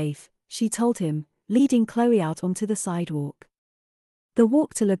home safe, she told him, leading Chloe out onto the sidewalk. The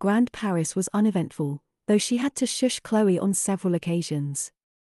walk to Le Grand Paris was uneventful, though she had to shush Chloe on several occasions.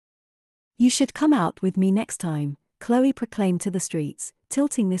 You should come out with me next time, Chloe proclaimed to the streets,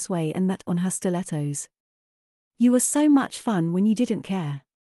 tilting this way and that on her stilettos. You were so much fun when you didn't care.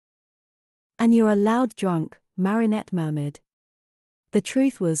 And you're a loud drunk, Marinette murmured. The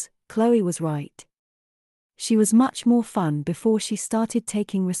truth was, Chloe was right. She was much more fun before she started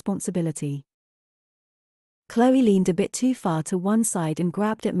taking responsibility. Chloe leaned a bit too far to one side and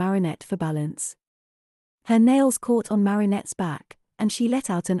grabbed at Marinette for balance. Her nails caught on Marinette's back, and she let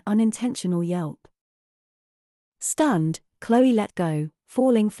out an unintentional yelp. Stunned, Chloe let go,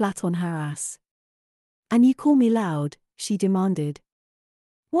 falling flat on her ass. And you call me loud, she demanded.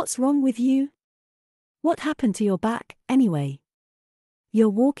 What's wrong with you? What happened to your back, anyway? You're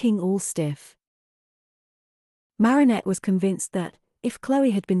walking all stiff. Marinette was convinced that, if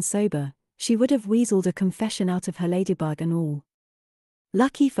Chloe had been sober, she would have weaseled a confession out of her Ladybug and all.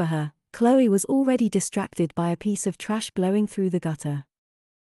 Lucky for her, Chloe was already distracted by a piece of trash blowing through the gutter.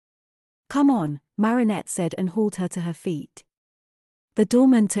 Come on, Marinette said and hauled her to her feet. The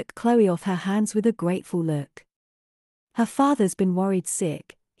doorman took Chloe off her hands with a grateful look. Her father's been worried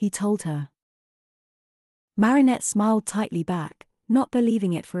sick, he told her. Marinette smiled tightly back, not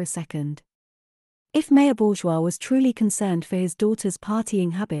believing it for a second. If Mayor Bourgeois was truly concerned for his daughter's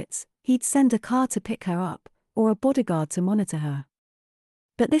partying habits, he'd send a car to pick her up, or a bodyguard to monitor her.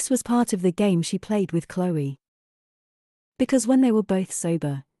 But this was part of the game she played with Chloe. Because when they were both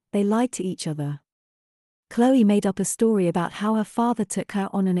sober, they lied to each other. Chloe made up a story about how her father took her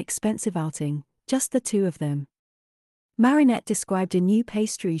on an expensive outing, just the two of them. Marinette described a new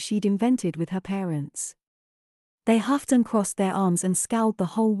pastry she'd invented with her parents. They huffed and crossed their arms and scowled the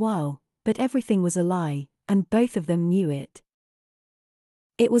whole while, but everything was a lie, and both of them knew it.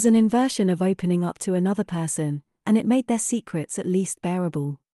 It was an inversion of opening up to another person, and it made their secrets at least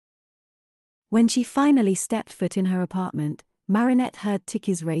bearable. When she finally stepped foot in her apartment, Marinette heard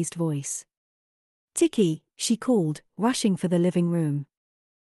Tiki's raised voice. Tiki, she called, rushing for the living room.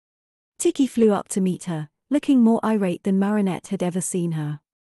 Tiki flew up to meet her, looking more irate than Marinette had ever seen her.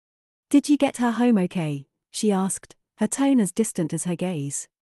 Did you get her home okay? She asked, her tone as distant as her gaze.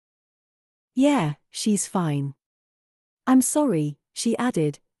 Yeah, she's fine. I'm sorry, she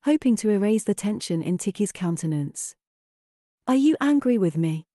added, hoping to erase the tension in Tiki's countenance. Are you angry with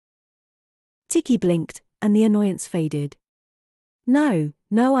me? Tiki blinked, and the annoyance faded. No,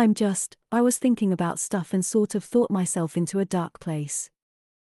 I was thinking about stuff and sort of thought myself into a dark place.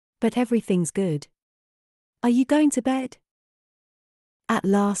 But everything's good. Are you going to bed? At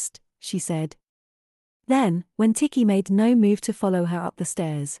last, she said. Then, when Tiki made no move to follow her up the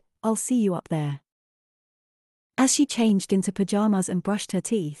stairs, I'll see you up there. As she changed into pajamas and brushed her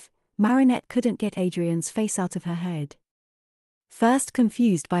teeth, Marinette couldn't get Adrian's face out of her head. First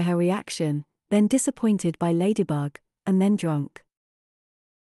confused by her reaction, then disappointed by Ladybug, and then drunk.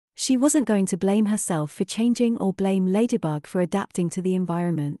 She wasn't going to blame herself for changing or blame Ladybug for adapting to the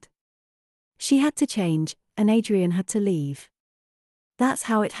environment. She had to change, and Adrian had to leave. That's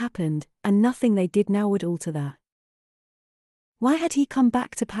how it happened, and nothing they did now would alter that. Why had he come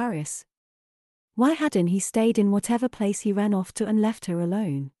back to Paris? Why hadn't he stayed in whatever place he ran off to and left her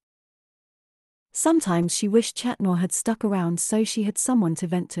alone? Sometimes she wished Chatnor had stuck around so she had someone to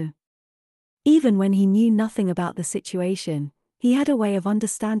vent to. Even when he knew nothing about the situation, he had a way of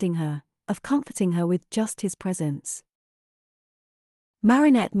understanding her, of comforting her with just his presence.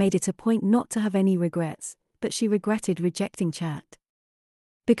 Marinette made it a point not to have any regrets, but she regretted rejecting Chat.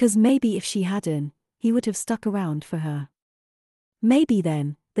 Because maybe if she hadn't, he would have stuck around for her. Maybe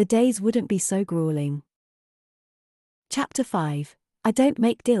then, the days wouldn't be so grueling. Chapter 5. I don't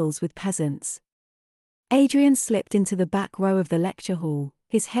make deals with peasants. Adrian slipped into the back row of the lecture hall,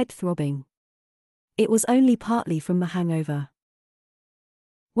 his head throbbing. It was only partly from the hangover.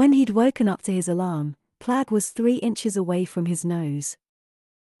 When he'd woken up to his alarm, Plague was 3 inches away from his nose.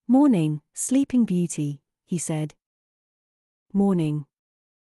 "Morning, Sleeping Beauty," he said. "Morning."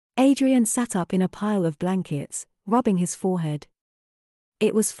 Adrian sat up in a pile of blankets, rubbing his forehead.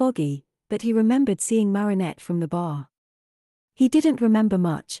 It was foggy, but he remembered seeing Marinette from the bar. He didn't remember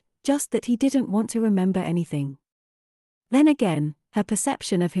much, just that he didn't want to remember anything. Then again, her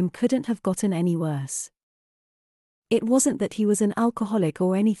perception of him couldn't have gotten any worse. It wasn't that he was an alcoholic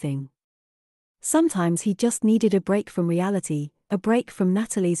or anything. Sometimes he just needed a break from reality, a break from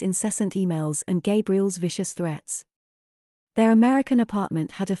Natalie's incessant emails and Gabriel's vicious threats. Their American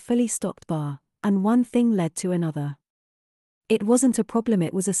apartment had a fully stocked bar, and one thing led to another. It wasn't a problem,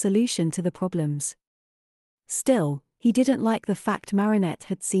 it was a solution to the problems. Still, he didn't like the fact Marinette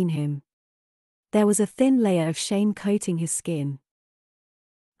had seen him. There was a thin layer of shame coating his skin.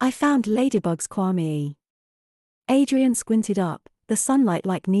 "I found Ladybug's Kwame." Adrian squinted up, the sunlight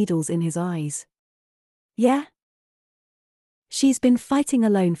like needles in his eyes. "Yeah?" "She's been fighting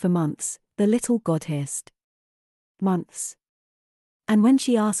alone for months," the little god hissed. "Months. And when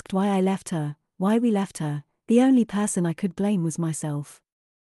she asked why I left her, why we left her, the only person I could blame was myself.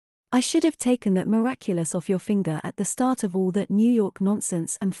 I should have taken that miraculous off your finger at the start of all that New York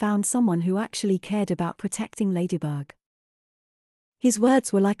nonsense and found someone who actually cared about protecting Ladybug." His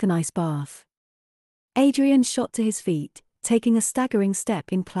words were like an ice bath. Adrian shot to his feet, taking a staggering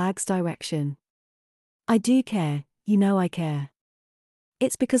step in Plague's direction. "I do care, you know I care.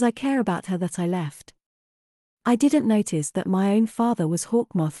 It's because I care about her that I left. I didn't notice that my own father was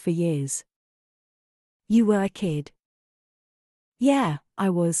Hawkmoth for years." "You were a kid." "Yeah, I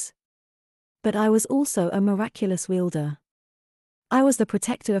was. But I was also a miraculous wielder. I was the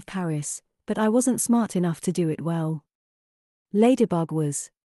protector of Paris, but I wasn't smart enough to do it well. Ladybug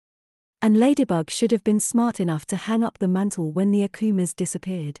was. And Ladybug should have been smart enough to hang up the mantle when the Akumas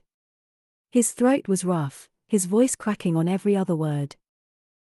disappeared." His throat was rough, his voice cracking on every other word.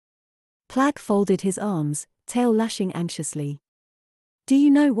 Plague folded his arms, tail lashing anxiously. "Do you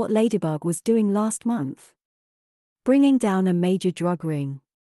know what Ladybug was doing last month? Bringing down a major drug ring.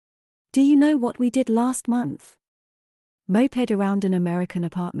 Do you know what we did last month? Moped around an American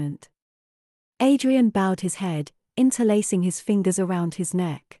apartment." Adrian bowed his head, interlacing his fingers around his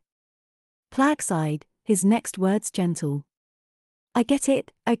neck. Plague sighed, his next words gentle. "I get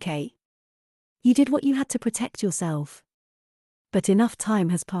it, okay. You did what you had to protect yourself. But enough time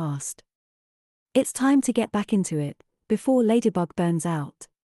has passed. It's time to get back into it, before Ladybug burns out."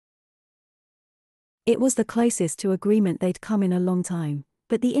 It was the closest to agreement they'd come in a long time,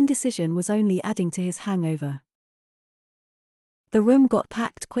 but the indecision was only adding to his hangover. The room got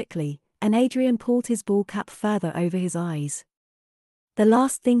packed quickly, and Adrian pulled his ball cap further over his eyes. The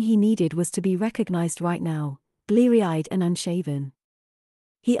last thing he needed was to be recognized right now, bleary-eyed and unshaven.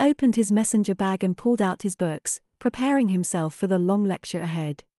 He opened his messenger bag and pulled out his books, preparing himself for the long lecture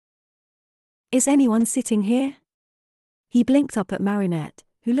ahead. "Is anyone sitting here?" He blinked up at Marinette,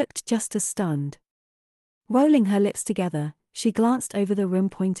 who looked just as stunned. Rolling her lips together, she glanced over the room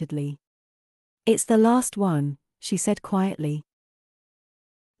pointedly. "It's the last one," she said quietly.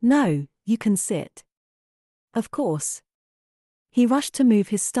 "No, you can sit." "Of course." He rushed to move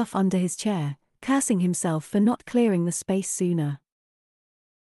his stuff under his chair, cursing himself for not clearing the space sooner.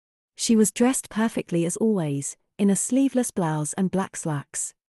 She was dressed perfectly as always, in a sleeveless blouse and black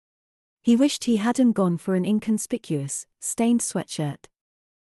slacks. He wished he hadn't gone for an inconspicuous, stained sweatshirt.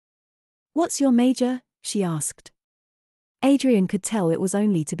 "What's your major?" she asked. Adrian could tell it was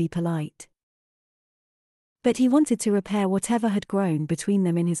only to be polite. But he wanted to repair whatever had grown between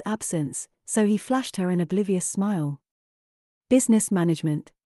them in his absence, so he flashed her an oblivious smile. "Business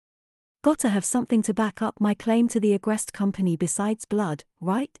management. Gotta have something to back up my claim to the aggressed company besides blood,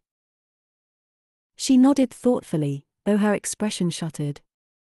 right?" She nodded thoughtfully, though her expression shuttered.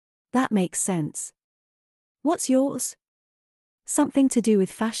 "That makes sense. What's yours?" "Something to do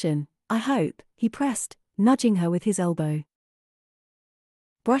with fashion, I hope," he pressed, nudging her with his elbow.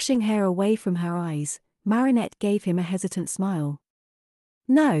 Brushing hair away from her eyes, Marinette gave him a hesitant smile.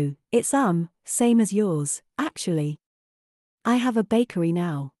 "No, it's same as yours, actually. I have a bakery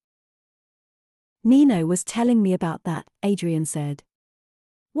now." "Nino was telling me about that," Adrian said.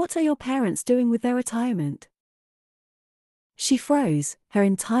 "What are your parents doing with their retirement?" She froze, her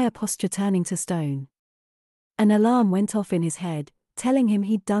entire posture turning to stone. An alarm went off in his head, telling him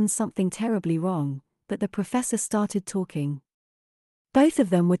he'd done something terribly wrong, but the professor started talking. Both of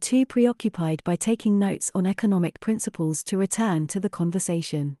them were too preoccupied by taking notes on economic principles to return to the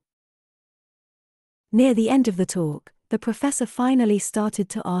conversation. Near the end of the talk, the professor finally started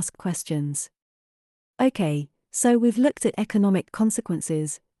to ask questions. Okay, so we've looked at economic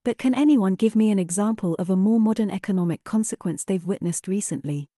consequences, but can anyone give me an example of a more modern economic consequence they've witnessed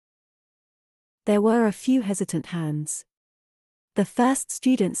recently? There were a few hesitant hands. The first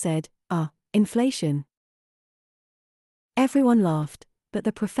student said, inflation. Everyone laughed, but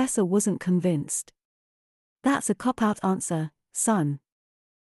the professor wasn't convinced. That's a cop-out answer, son.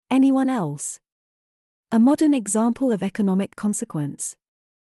 Anyone else? A modern example of economic consequence.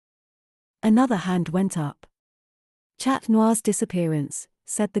 Another hand went up. Chat Noir's disappearance,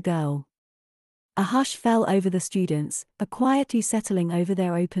 said the girl. A hush fell over the students, a quietude settling over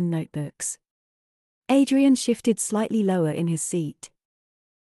their open notebooks. Adrian shifted slightly lower in his seat.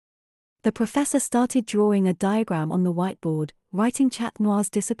 The professor started drawing a diagram on the whiteboard, writing Chat Noir's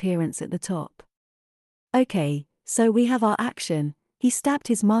disappearance at the top. Okay, so we have our action. He stabbed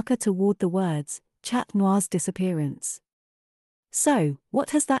his marker toward the words, Chat Noir's disappearance. So, what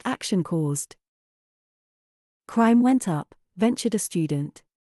has that action caused? Crime went up, ventured a student.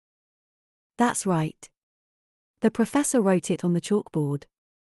 That's right. The professor wrote it on the chalkboard.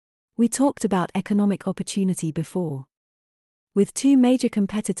 We talked about economic opportunity before. With two major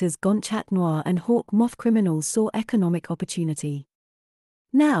competitors gone, Chat Noir and Hawk Moth, criminals saw economic opportunity.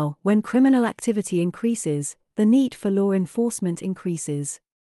 Now, when criminal activity increases, the need for law enforcement increases.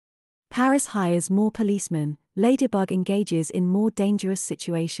 Paris hires more policemen, Ladybug engages in more dangerous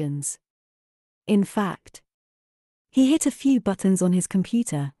situations. In fact, he hit a few buttons on his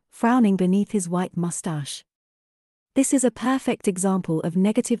computer, frowning beneath his white mustache. This is a perfect example of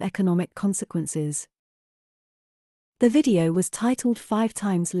negative economic consequences. The video was titled 5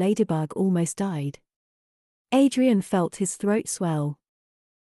 Times Ladybug Almost Died. Adrian felt his throat swell.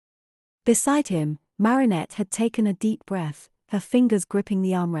 Beside him, Marinette had taken a deep breath, her fingers gripping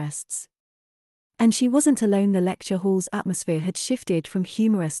the armrests. And she wasn't alone. The lecture hall's atmosphere had shifted from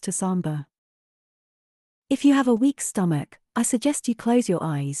humorous to somber. If you have a weak stomach, I suggest you close your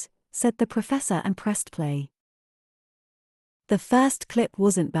eyes, said the professor and pressed play. The first clip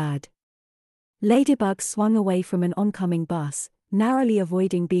wasn't bad. Ladybug swung away from an oncoming bus, narrowly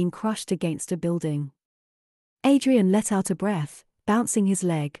avoiding being crushed against a building. Adrian let out a breath, bouncing his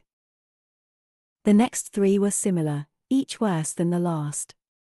leg. The next 3 were similar, each worse than the last.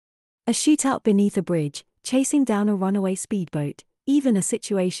 A shootout beneath a bridge, chasing down a runaway speedboat, even a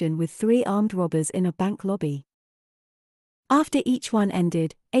situation with 3 armed robbers in a bank lobby. After each one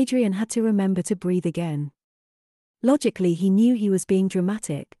ended, Adrian had to remember to breathe again. Logically, he knew he was being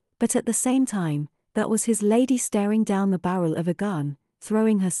dramatic, but at the same time, that was his lady staring down the barrel of a gun,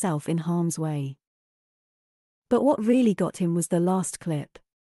 throwing herself in harm's way. But what really got him was the last clip.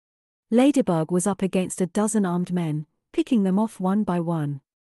 Ladybug was up against a dozen armed men, picking them off one by one.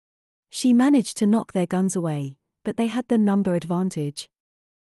 She managed to knock their guns away, but they had the number advantage.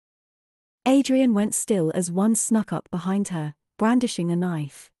 Adrian went still as one snuck up behind her, brandishing a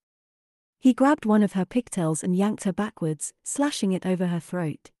knife. He grabbed one of her pigtails and yanked her backwards, slashing it over her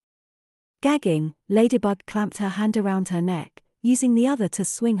throat. Gagging, Ladybug clamped her hand around her neck, using the other to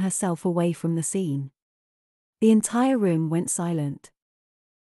swing herself away from the scene. The entire room went silent.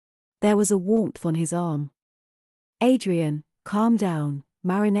 There was a warmth on his arm. Adrian, calm down,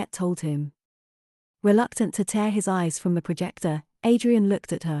 Marinette told him. Reluctant to tear his eyes from the projector, Adrian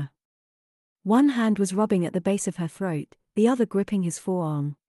looked at her. One hand was rubbing at the base of her throat, the other gripping his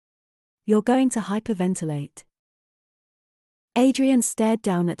forearm. You're going to hyperventilate. Adrian stared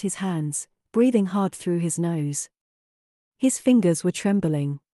down at his hands, breathing hard through his nose. His fingers were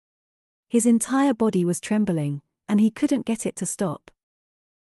trembling. His entire body was trembling, and he couldn't get it to stop.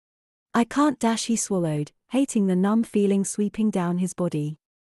 I can't dash, he swallowed, hating the numb feeling sweeping down his body.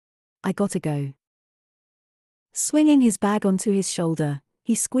 I gotta go. Swinging his bag onto his shoulder,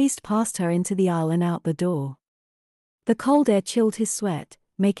 he squeezed past her into the aisle and out the door. The cold air chilled his sweat,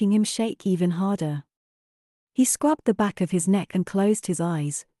 making him shake even harder. He scrubbed the back of his neck and closed his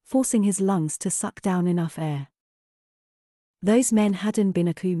eyes, forcing his lungs to suck down enough air. Those men hadn't been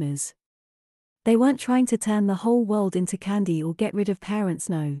Akumas. They weren't trying to turn the whole world into candy or get rid of parents,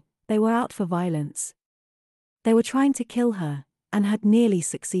 no, they were out for violence. They were trying to kill her, and had nearly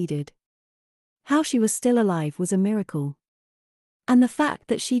succeeded. How she was still alive was a miracle. And the fact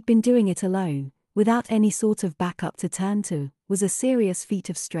that she'd been doing it alone, without any sort of backup to turn to, was a serious feat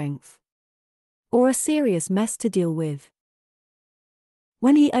of strength. Or a serious mess to deal with.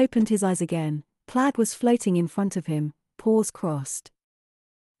 When he opened his eyes again, Plaid was floating in front of him, paws crossed.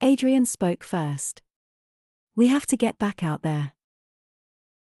 Adrian spoke first. We have to get back out there.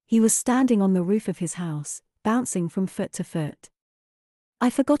 He was standing on the roof of his house, bouncing from foot to foot. I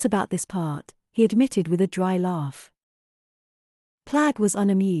forgot about this part, he admitted with a dry laugh. Plagg was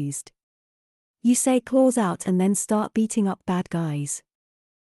unamused. You say claws out and then start beating up bad guys.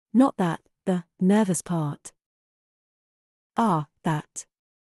 Not that, the nervous part. Ah, that.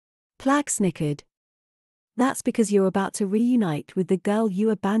 Plagg snickered. That's because you're about to reunite with the girl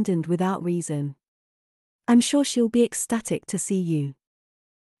you abandoned without reason. I'm sure she'll be ecstatic to see you.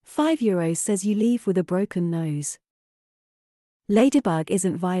 €5 says you leave with a broken nose. Ladybug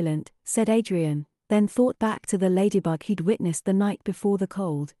isn't violent, said Adrian, then thought back to the ladybug he'd witnessed the night before, the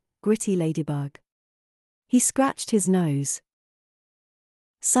cold, gritty ladybug. He scratched his nose.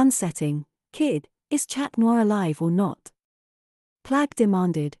 Sun setting, kid, is Chat Noir alive or not? Plagg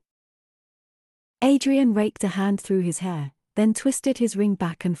demanded. Adrian raked a hand through his hair, then twisted his ring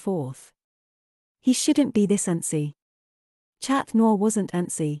back and forth. He shouldn't be this antsy. Chat Noir wasn't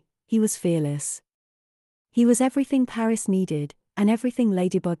antsy, he was fearless. He was everything Paris needed, and everything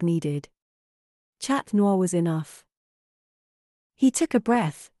Ladybug needed. Chat Noir was enough. He took a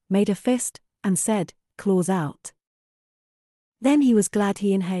breath, made a fist, and said, claws out. Then he was glad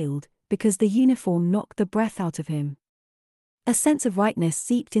he inhaled, because the uniform knocked the breath out of him. A sense of rightness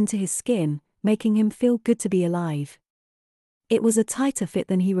seeped into his skin, making him feel good to be alive. It was a tighter fit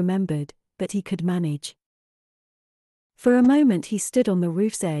than he remembered, but he could manage. For a moment he stood on the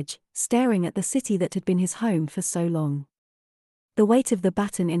roof's edge, staring at the city that had been his home for so long. The weight of the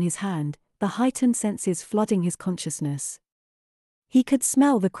baton in his hand, the heightened senses flooding his consciousness. He could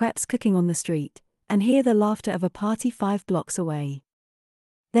smell the crepes cooking on the street, and hear the laughter of a party 5 blocks away.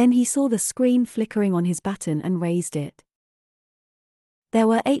 Then he saw the screen flickering on his baton and raised it. There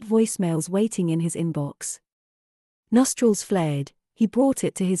were 8 voicemails waiting in his inbox. Nostrils flared, he brought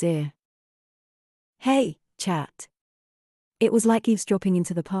it to his ear. Hey, Chat. It was like eavesdropping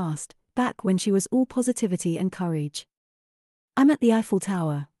into the past, back when she was all positivity and courage. I'm at the Eiffel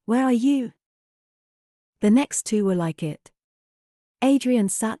Tower, where are you? The next 2 were like it. Adrian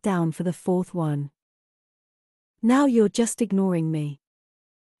sat down for the 4th one. Now you're just ignoring me.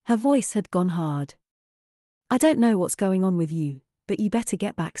 Her voice had gone hard. I don't know what's going on with you, but you better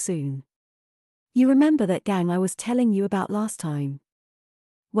get back soon. You remember that gang I was telling you about last time?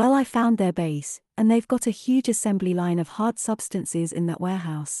 Well, I found their base, and they've got a huge assembly line of hard substances in that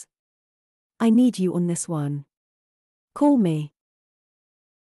warehouse. I need you on this one. Call me.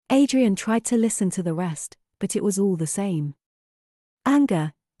 Adrian tried to listen to the rest, but it was all the same.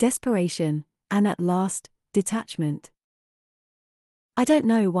 Anger, desperation, and at last, detachment. I don't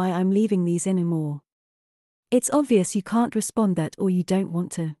know why I'm leaving these anymore. It's obvious you can't respond that, or you don't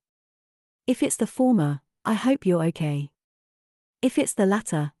want to. If it's the former, I hope you're okay. If it's the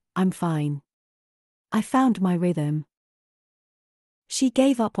latter, I'm fine. I found my rhythm. She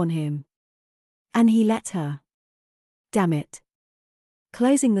gave up on him. And he let her. Damn it.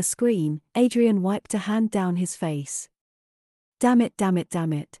 Closing the screen, Adrian wiped a hand down his face. Damn it, damn it,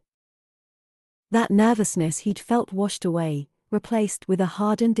 damn it. That nervousness he'd felt washed away, replaced with a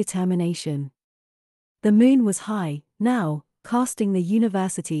hardened determination. The moon was high, now, casting the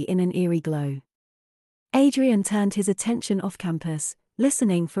university in an eerie glow. Adrian turned his attention off campus,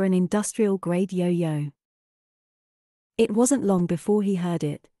 listening for an industrial-grade yo-yo. It wasn't long before he heard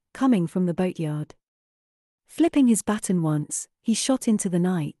it, coming from the boatyard. Flipping his baton once, he shot into the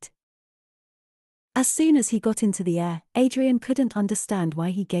night. As soon as he got into the air, Adrian couldn't understand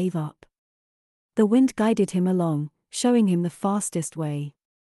why he gave up. The wind guided him along, showing him the fastest way.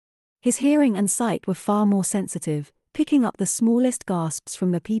 His hearing and sight were far more sensitive, picking up the smallest gasps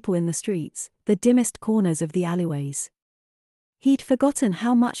from the people in the streets, the dimmest corners of the alleyways. He'd forgotten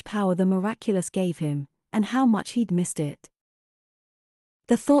how much power the miraculous gave him, and how much he'd missed it.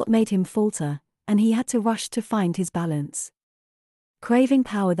 The thought made him falter, and he had to rush to find his balance. Craving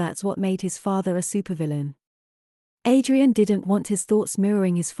power, that's what made his father a supervillain. Adrian didn't want his thoughts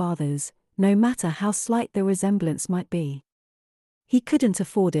mirroring his father's, no matter how slight the resemblance might be. He couldn't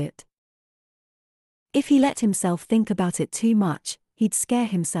afford it. If he let himself think about it too much, he'd scare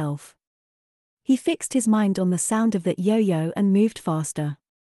himself. He fixed his mind on the sound of that yo-yo and moved faster.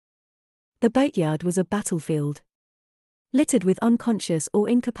 The boatyard was a battlefield. Littered with unconscious or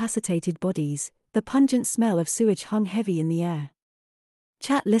incapacitated bodies, the pungent smell of sewage hung heavy in the air.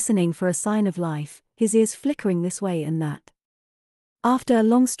 Chat listening for a sign of life, his ears flickering this way and that. After a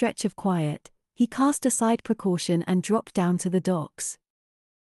long stretch of quiet, he cast aside precaution and dropped down to the docks.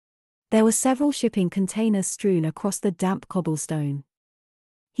 There were several shipping containers strewn across the damp cobblestone.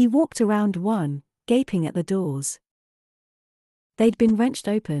 He walked around one, gaping at the doors. They'd been wrenched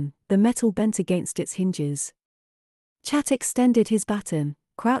open, the metal bent against its hinges. Chat extended his baton,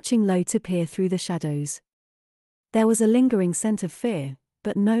 crouching low to peer through the shadows. There was a lingering scent of fear,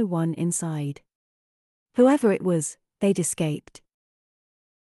 but no one inside. Whoever it was, they'd escaped.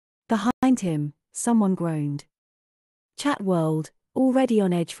 Behind him, someone groaned. Chat whirled, already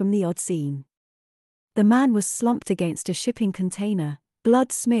on edge from the odd scene. The man was slumped against a shipping container,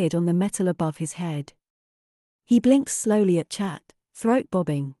 blood smeared on the metal above his head. He blinked slowly at Chat, throat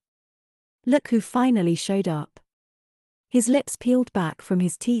bobbing. Look who finally showed up. His lips peeled back from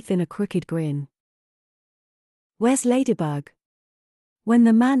his teeth in a crooked grin. Where's Ladybug? When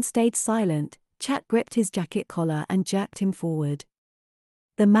the man stayed silent, Chat gripped his jacket collar and jerked him forward.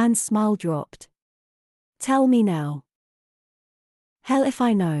 The man's smile dropped. Tell me now. Hell if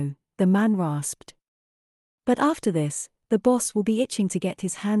I know, the man rasped. But after this, the boss will be itching to get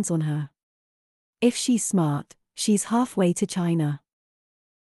his hands on her. If she's smart, she's halfway to China.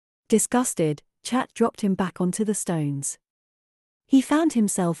 Disgusted, Chat dropped him back onto the stones. He found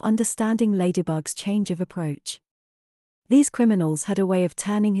himself understanding Ladybug's change of approach. These criminals had a way of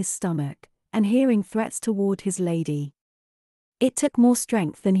turning his stomach and hearing threats toward his lady. It took more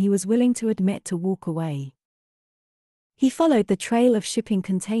strength than he was willing to admit to walk away. He followed the trail of shipping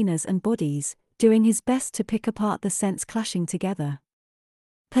containers and bodies, doing his best to pick apart the scents clashing together.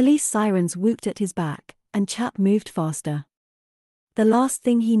 Police sirens whooped at his back, and Chat moved faster. The last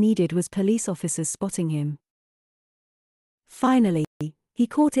thing he needed was police officers spotting him. Finally, he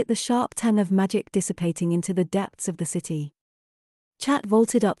caught it, the sharp tang of magic dissipating into the depths of the city. Chat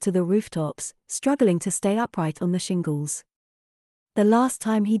vaulted up to the rooftops, struggling to stay upright on the shingles. The last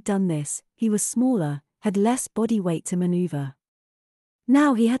time he'd done this, he was smaller, had less body weight to maneuver.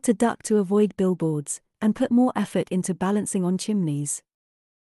 Now he had to duck to avoid billboards, and put more effort into balancing on chimneys.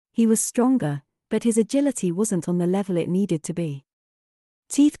 He was stronger, but his agility wasn't on the level it needed to be.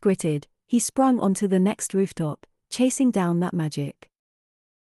 Teeth gritted, he sprung onto the next rooftop, chasing down that magic.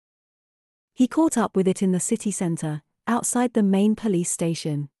 He caught up with it in the city center, outside the main police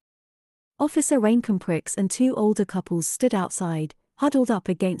station. Officer Raincomprix and two older couples stood outside, huddled up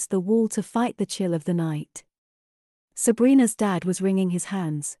against the wall to fight the chill of the night. Sabrina's dad was wringing his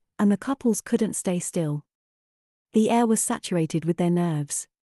hands, and the couples couldn't stay still. The air was saturated with their nerves.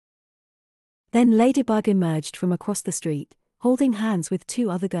 Then Ladybug emerged from across the street, holding hands with two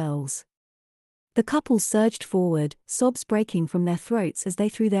other girls. The couple surged forward, sobs breaking from their throats as they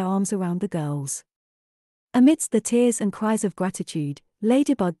threw their arms around the girls. Amidst the tears and cries of gratitude,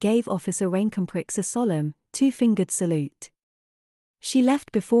 Ladybug gave Officer Raincomprix a solemn, two-fingered salute. She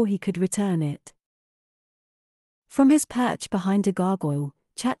left before he could return it. From his perch behind a gargoyle,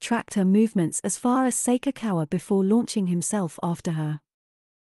 Chat tracked her movements as far as Sakakawa before launching himself after her.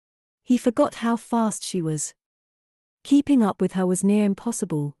 He forgot how fast she was. Keeping up with her was near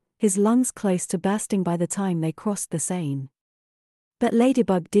impossible, his lungs close to bursting by the time they crossed the Seine. But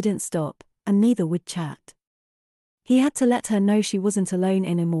Ladybug didn't stop, and neither would Chat. He had to let her know she wasn't alone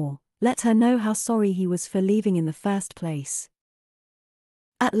anymore, let her know how sorry he was for leaving in the first place.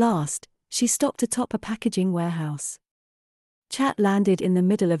 At last, she stopped atop a packaging warehouse. Chat landed in the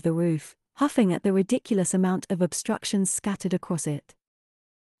middle of the roof, huffing at the ridiculous amount of obstructions scattered across it.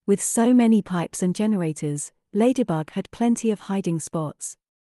 With so many pipes and generators, Ladybug had plenty of hiding spots.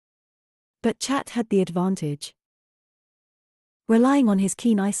 But Chat had the advantage. Relying on his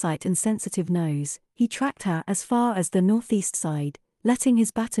keen eyesight and sensitive nose, he tracked her as far as the northeast side, letting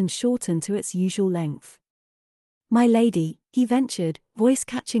his baton shorten to its usual length. "My lady," he ventured, voice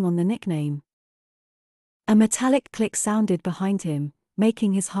catching on the nickname. A metallic click sounded behind him,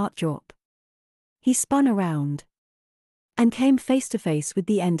 making his heart drop. He spun around and came face to face with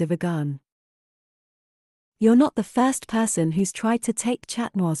the end of a gun. "You're not the first person who's tried to take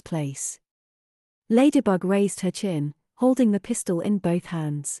Chat Noir's place." Ladybug raised her chin, holding the pistol in both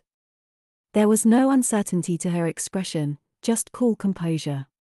hands. There was no uncertainty to her expression, just cool composure.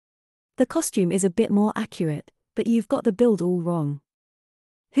 "The costume is a bit more accurate, but you've got the build all wrong.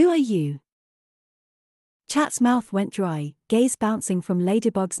 Who are you?" Chat's mouth went dry, gaze bouncing from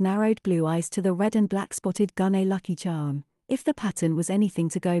Ladybug's narrowed blue eyes to the red and black spotted gun. "A Lucky Charm, if the pattern was anything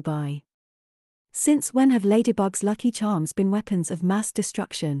to go by. Since when have Ladybug's Lucky Charms been weapons of mass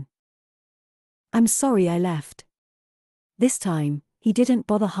destruction?" "I'm sorry I left." This time, he didn't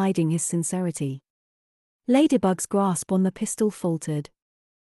bother hiding his sincerity. Ladybug's grasp on the pistol faltered.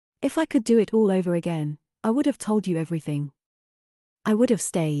 "If I could do it all over again, I would have told you everything. I would have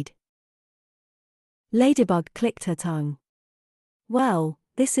stayed." Ladybug clicked her tongue. "Well,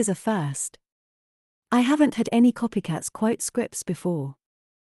 this is a first. I haven't had any copycats quote scripts before.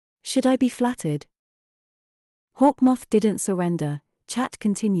 Should I be flattered?" Hawkmoth didn't surrender. Chat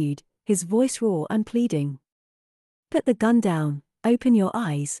continued, his voice raw and pleading. "Put the gun down, open your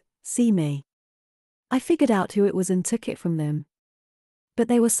eyes, see me. I figured out who it was and took it from them. But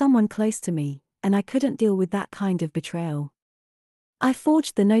they were someone close to me, and I couldn't deal with that kind of betrayal. I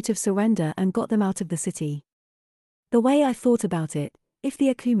forged the note of surrender and got them out of the city. The way I thought about it, if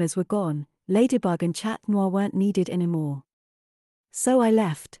the Akumas were gone, Ladybug and Chat Noir weren't needed anymore. So I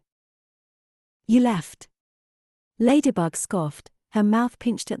left. You left? Ladybug scoffed, her mouth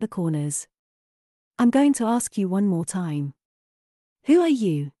pinched at the corners. I'm going to ask you one more time. Who are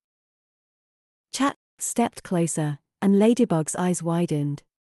you? Chat stepped closer, and Ladybug's eyes widened.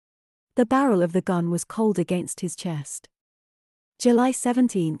 The barrel of the gun was cold against his chest. July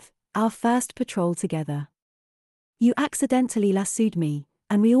 17th, our first patrol together. You accidentally lassoed me,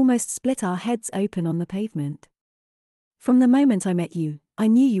 and we almost split our heads open on the pavement. From the moment I met you, I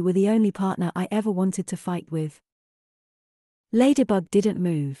knew you were the only partner I ever wanted to fight with. Ladybug didn't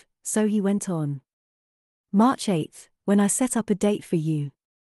move, so he went on. March 8th, when I set up a date for you.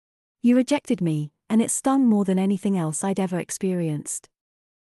 You rejected me, and it stung more than anything else I'd ever experienced.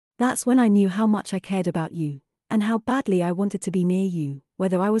 That's when I knew how much I cared about you, and how badly I wanted to be near you,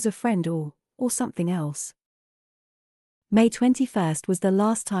 whether I was a friend or something else. May 21st was the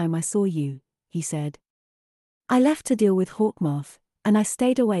last time I saw you, he said. I left to deal with Hawkmoth, and I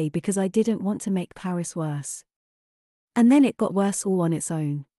stayed away because I didn't want to make Paris worse. And then it got worse all on its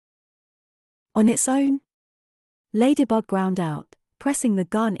own. On its own? Ladybug ground out, pressing the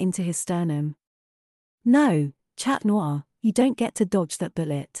gun into his sternum. No, Chat Noir, you don't get to dodge that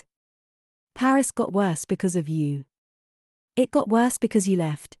bullet. Paris got worse because of you. It got worse because you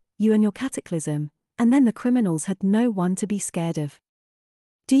left, you and your cataclysm, and then the criminals had no one to be scared of.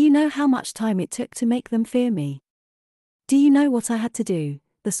 Do you know how much time it took to make them fear me? Do you know what I had to do,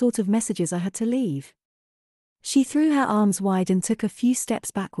 the sort of messages I had to leave? She threw her arms wide and took a few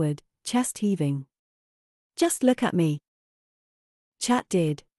steps backward, chest heaving. Just look at me. Chat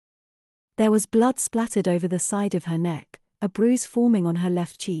did. There was blood splattered over the side of her neck, a bruise forming on her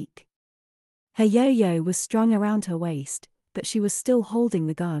left cheek. Her yo-yo was strung around her waist, but she was still holding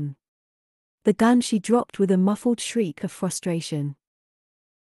the gun. The gun she dropped with a muffled shriek of frustration.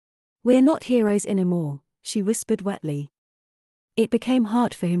 We're not heroes anymore, she whispered wetly. It became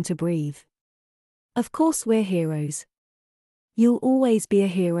hard for him to breathe. Of course we're heroes. You'll always be a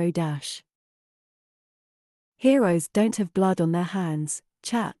hero dash. Heroes don't have blood on their hands,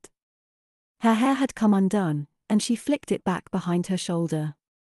 Chat. Her hair had come undone, and she flicked it back behind her shoulder.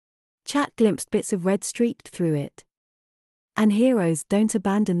 Chat glimpsed bits of red streaked through it. And heroes don't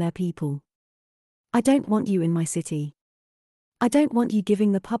abandon their people. I don't want you in my city. I don't want you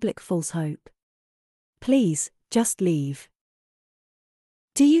giving the public false hope. Please, just leave.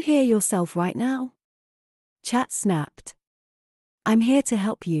 Do you hear yourself right now? Chat snapped. I'm here to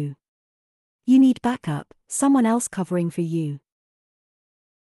help you. You need backup, someone else covering for you.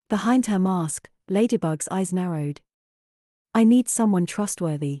 Behind her mask, Ladybug's eyes narrowed. I need someone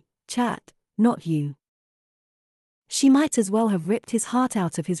trustworthy, Chat, not you. She might as well have ripped his heart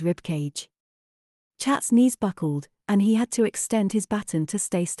out of his ribcage. Chat's knees buckled, and he had to extend his baton to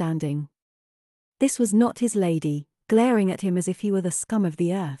stay standing. This was not his lady, glaring at him as if he were the scum of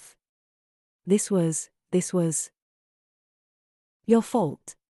the earth. This was your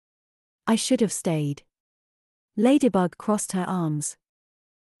fault. I should have stayed. Ladybug crossed her arms.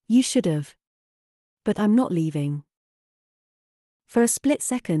 You should have. But I'm not leaving. For a split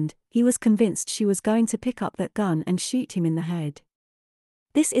second, he was convinced she was going to pick up that gun and shoot him in the head.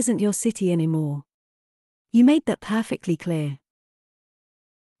 This isn't your city anymore. You made that perfectly clear.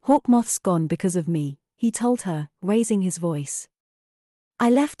 Hawkmoth's gone because of me, he told her, raising his voice. I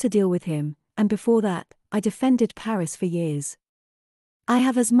left to deal with him, and before that, I defended Paris for years. I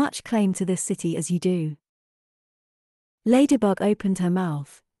have as much claim to this city as you do. Ladybug opened her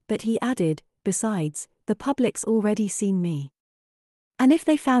mouth, but he added, besides, the public's already seen me. And if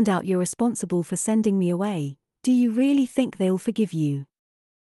they found out you're responsible for sending me away, do you really think they'll forgive you?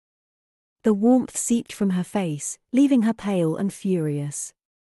 The warmth seeped from her face, leaving her pale and furious.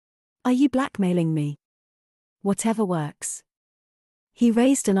 Are you blackmailing me? Whatever works. He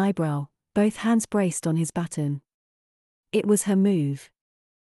raised an eyebrow, both hands braced on his baton. It was her move.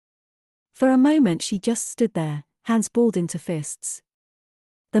 For a moment she just stood there, hands balled into fists.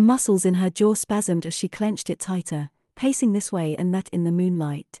 The muscles in her jaw spasmed as she clenched it tighter, pacing this way and that in the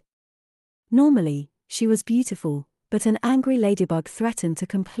moonlight. Normally, she was beautiful, but an angry ladybug threatened to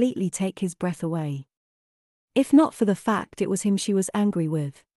completely take his breath away. If not for the fact it was him she was angry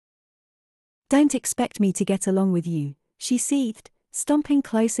with. Don't expect me to get along with you, she seethed, stomping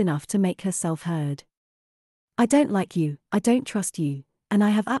close enough to make herself heard. I don't like you, I don't trust you, and I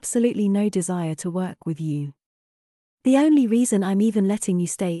have absolutely no desire to work with you. The only reason I'm even letting you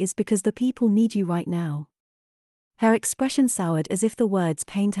stay is because the people need you right now. Her expression soured as if the words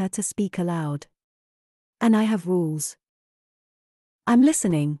pained her to speak aloud. And I have rules. I'm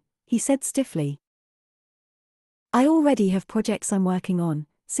listening, he said stiffly. I already have projects I'm working on,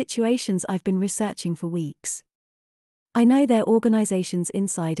 situations I've been researching for weeks. I know their organizations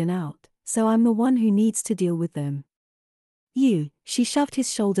inside and out, so I'm the one who needs to deal with them. She shoved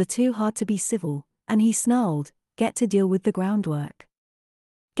his shoulder too hard to be civil, and he snarled, get to deal with the groundwork.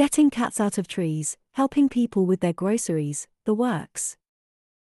 Getting cats out of trees, helping people with their groceries, the works.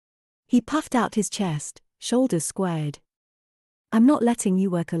 He puffed out his chest, shoulders squared. I'm not letting you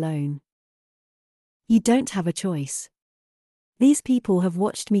work alone. You don't have a choice. These people have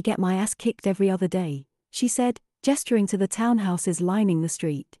watched me get my ass kicked every other day, she said, gesturing to the townhouses lining the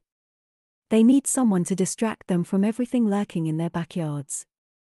street. They need someone to distract them from everything lurking in their backyards.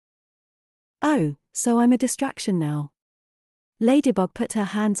 Oh, so I'm a distraction now. Ladybug put her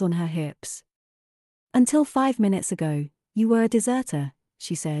hands on her hips. Until 5 minutes ago, you were a deserter,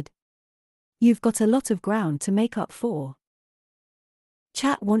 she said. You've got a lot of ground to make up for.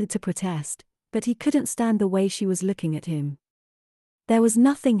 Chat wanted to protest, but he couldn't stand the way she was looking at him. There was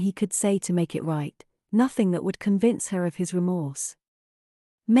nothing he could say to make it right, nothing that would convince her of his remorse.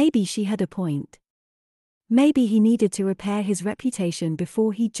 Maybe she had a point. Maybe he needed to repair his reputation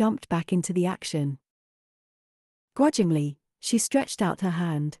before he jumped back into the action. Grudgingly, she stretched out her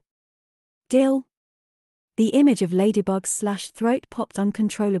hand. Deal? The image of Ladybug's slashed throat popped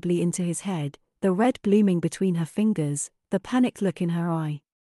uncontrollably into his head, the red blooming between her fingers, the panicked look in her eye.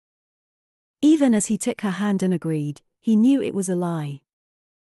 Even as he took her hand and agreed, he knew it was a lie.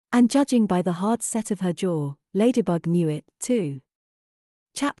 And judging by the hard set of her jaw, Ladybug knew it, too.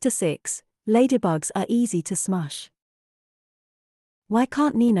 Chapter 6, Ladybugs are easy to smush. Why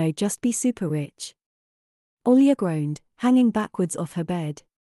can't Nino just be super rich? Olya groaned, hanging backwards off her bed.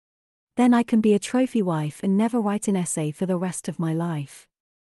 Then I can be a trophy wife and never write an essay for the rest of my life.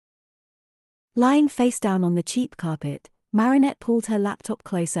 Lying face down on the cheap carpet, Marinette pulled her laptop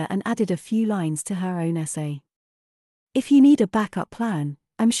closer and added a few lines to her own essay. If you need a backup plan,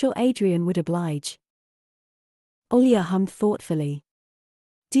 I'm sure Adrian would oblige. Olya hummed thoughtfully.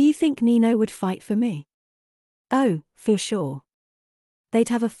 Do you think Nino would fight for me? Oh, for sure. They'd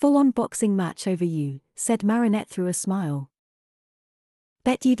have a full-on boxing match over you, said Marinette through a smile.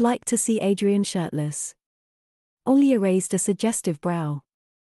 Bet you'd like to see Adrian shirtless. Olya raised a suggestive brow.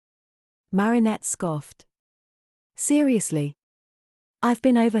 Marinette scoffed. Seriously? I've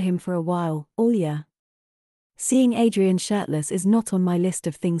been over him for a while, Olya. Seeing Adrian shirtless is not on my list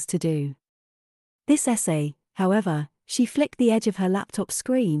of things to do. This essay, however, she flicked the edge of her laptop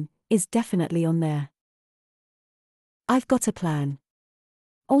screen, is definitely on there. I've got a plan.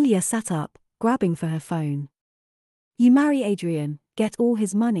 Olya sat up, grabbing for her phone. You marry Adrian, get all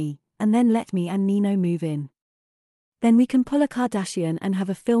his money, and then let me and Nino move in. Then we can pull a Kardashian and have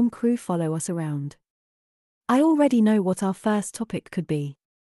a film crew follow us around. I already know what our first topic could be.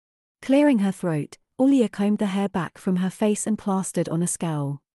 Clearing her throat, Olya combed the hair back from her face and plastered on a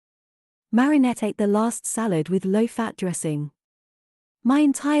scowl. Marinette ate the last salad with low-fat dressing. My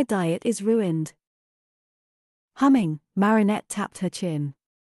entire diet is ruined. Humming, Marinette tapped her chin.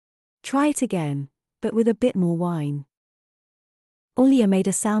 Try it again, but with a bit more wine. Olya made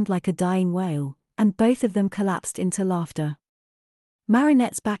a sound like a dying whale, and both of them collapsed into laughter.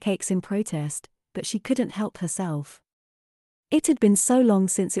 Marinette's back aches in protest, but she couldn't help herself. It had been so long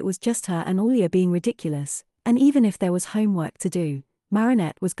since it was just her and Olya being ridiculous, and even if there was homework to do,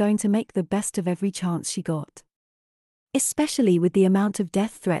 Marinette was going to make the best of every chance she got. Especially with the amount of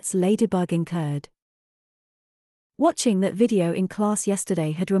death threats Ladybug incurred. Watching that video in class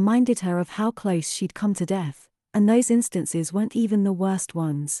yesterday had reminded her of how close she'd come to death, and those instances weren't even the worst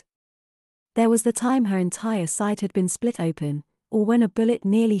ones. There was the time her entire side had been split open, or when a bullet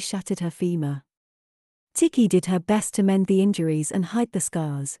nearly shattered her femur. Tiki did her best to mend the injuries and hide the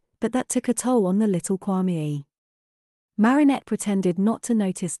scars, but that took a toll on the little Kwame. Marinette pretended not to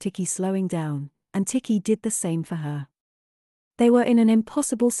notice Tiki slowing down, and Tiki did the same for her. They were in an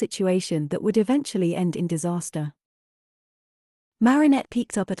impossible situation that would eventually end in disaster. Marinette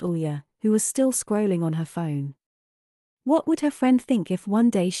peeked up at Olya, who was still scrolling on her phone. What would her friend think if one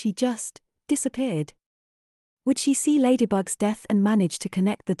day she just disappeared? Would she see Ladybug's death and manage to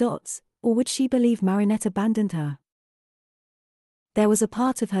connect the dots, or would she believe Marinette abandoned her? There was a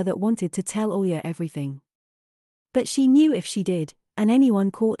part of her that wanted to tell Olya everything. But she knew if she did, and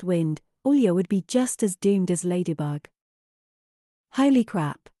anyone caught wind, Olya would be just as doomed as Ladybug. Holy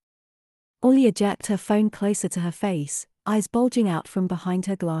crap. Olya jerked her phone closer to her face, eyes bulging out from behind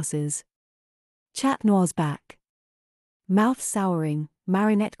her glasses. Chat Noir's back. Mouth souring,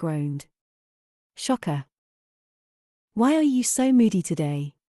 Marinette groaned. Shocker. Why are you so moody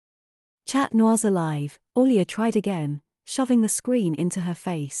today? Chat Noir's alive, Olia tried again, shoving the screen into her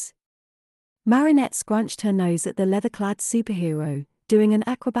face. Marinette scrunched her nose at the leather-clad superhero, doing an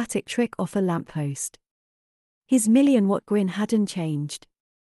acrobatic trick off a lamppost. His million-watt grin hadn't changed.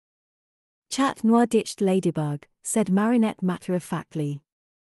 Chat Noir ditched Ladybug, said Marinette matter-of-factly.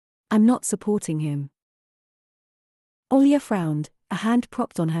 I'm not supporting him. Olia frowned, a hand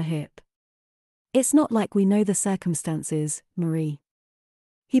propped on her hip. It's not like we know the circumstances, Marie.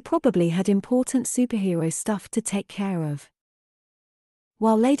 He probably had important superhero stuff to take care of.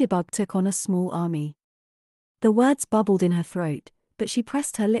 While Ladybug took on a small army. The words bubbled in her throat, but she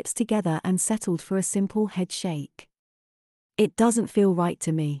pressed her lips together and settled for a simple head shake. It doesn't feel right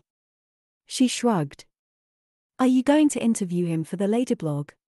to me. She shrugged. Are you going to interview him for the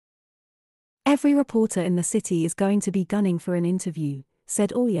Ladyblog? Every reporter in the city is going to be gunning for an interview, said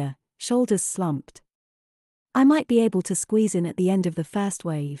Olia, shoulders slumped. I might be able to squeeze in at the end of the first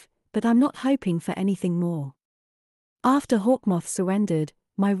wave, but I'm not hoping for anything more. After Hawkmoth surrendered,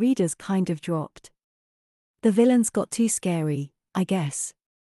 my readers kind of dropped. The villains got too scary, I guess.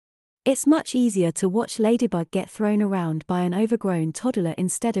 It's much easier to watch Ladybug get thrown around by an overgrown toddler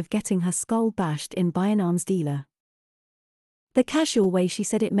instead of getting her skull bashed in by an arms dealer. The casual way she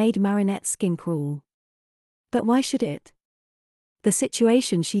said it made Marinette's skin crawl. But why should it? The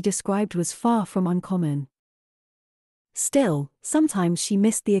situation she described was far from uncommon. Still, sometimes she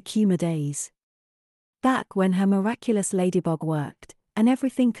missed the Akuma days. Back when her miraculous Ladybug worked, and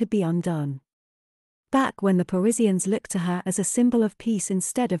everything could be undone. Back when the Parisians looked to her as a symbol of peace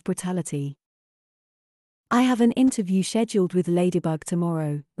instead of brutality. I have an interview scheduled with Ladybug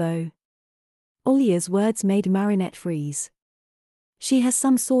tomorrow, though. Olia's words made Marinette freeze. She has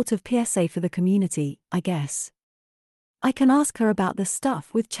some sort of PSA for the community, I guess. I can ask her about the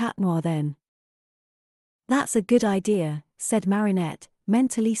stuff with Chat Noir then. That's a good idea, said Marinette,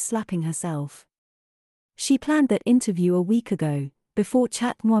 mentally slapping herself. She planned that interview a week ago, before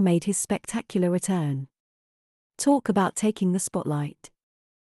Chat Noir made his spectacular return. Talk about taking the spotlight.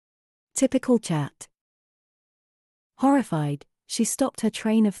 Typical Chat. Horrified, she stopped her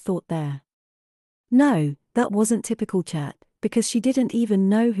train of thought there. No, that wasn't typical Chat, because she didn't even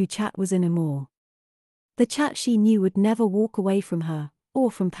know who Chat was anymore. The Chat she knew would never walk away from her, or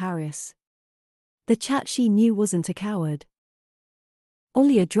from Paris. The Chat she knew wasn't a coward.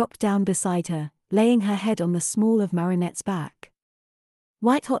 Olia dropped down beside her, laying her head on the small of Marinette's back.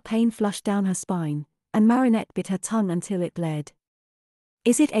 White-hot pain flushed down her spine, and Marinette bit her tongue until it bled.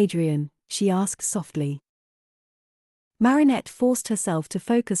 Is it Adrian? She asked softly. Marinette forced herself to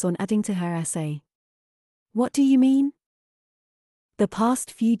focus on adding to her essay. What do you mean? The past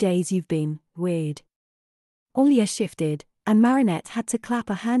few days you've been weird. Olia shifted, and Marinette had to clap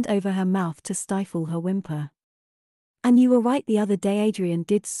a hand over her mouth to stifle her whimper. And you were right, the other day Adrian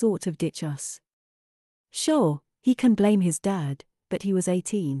did sort of ditch us. Sure, he can blame his dad, but he was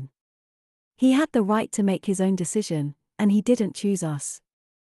 18. He had the right to make his own decision, and he didn't choose us.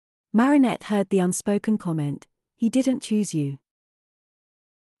 Marinette heard the unspoken comment, he didn't choose you.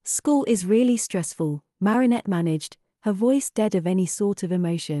 School is really stressful, Marinette managed, her voice dead of any sort of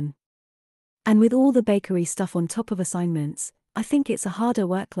emotion. And with all the bakery stuff on top of assignments, I think it's a harder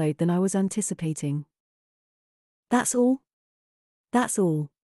workload than I was anticipating. That's all? That's all.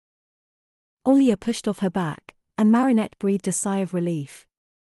 Olia pushed off her back, and Marinette breathed a sigh of relief.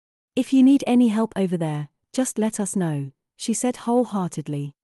 If you need any help over there, just let us know, she said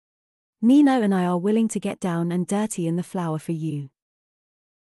wholeheartedly. Nino and I are willing to get down and dirty in the flour for you.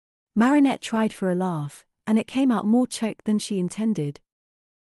 Marinette tried for a laugh, and it came out more choked than she intended.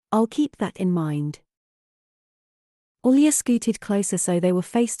 I'll keep that in mind. Olia scooted closer so they were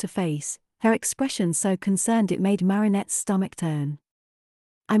face to face, her expression so concerned it made Marinette's stomach turn.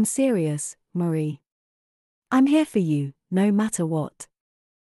 I'm serious, Marie. I'm here for you, no matter what.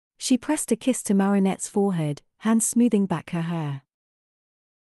 She pressed a kiss to Marinette's forehead, hand smoothing back her hair.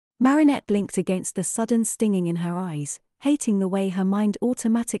 Marinette blinked against the sudden stinging in her eyes, hating the way her mind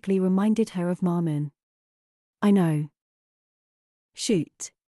automatically reminded her of Marmon. I know.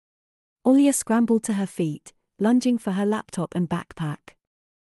 Shoot. Olia scrambled to her feet, lunging for her laptop and backpack.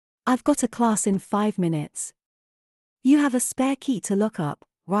 I've got a class in 5 minutes. You have a spare key to lock up,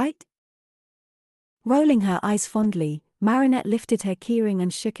 right? Rolling her eyes fondly, Marinette lifted her keyring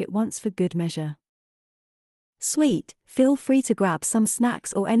and shook it once for good measure. Sweet, feel free to grab some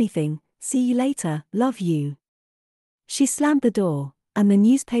snacks or anything, see you later, love you. She slammed the door, and the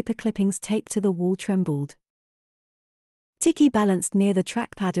newspaper clippings taped to the wall trembled. Tiki balanced near the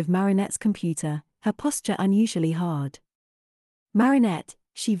trackpad of Marinette's computer, her posture unusually hard. Marinette,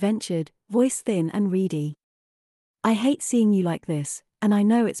 she ventured, voice thin and reedy. I hate seeing you like this, and I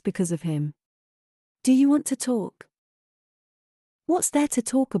know it's because of him. Do you want to talk? What's there to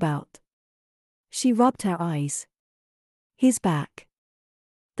talk about? She rubbed her eyes. He's back.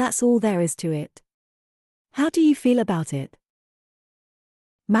 That's all there is to it. How do you feel about it?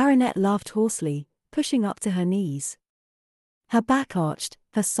 Marinette laughed hoarsely, pushing up to her knees. Her back arched,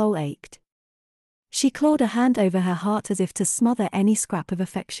 her soul ached. She clawed a hand over her heart as if to smother any scrap of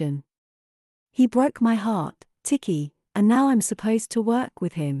affection. He broke my heart, Tiki, and now I'm supposed to work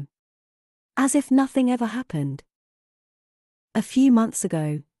with him. As if nothing ever happened. A few months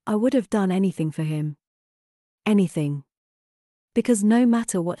ago, I would have done anything for him. Anything. Because no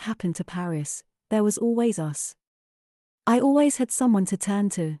matter what happened to Paris, there was always us. I always had someone to turn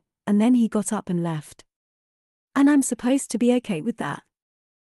to, and then he got up and left. And I'm supposed to be okay with that.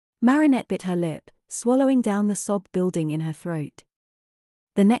 Marinette bit her lip, swallowing down the sob building in her throat.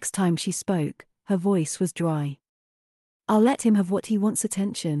 The next time she spoke, her voice was dry. I'll let him have what he wants,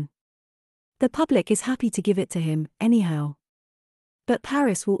 attention. The public is happy to give it to him, anyhow. But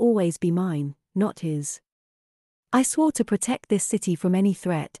Paris will always be mine, not his. I swore to protect this city from any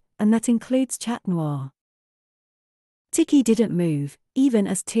threat, and that includes Chat Noir. Tiki didn't move, even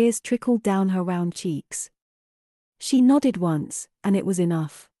as tears trickled down her round cheeks. She nodded once, and it was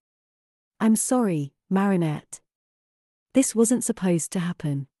enough. I'm sorry, Marinette. This wasn't supposed to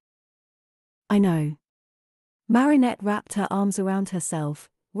happen. I know. Marinette wrapped her arms around herself,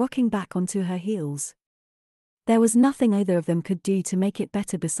 rocking back onto her heels. There was nothing either of them could do to make it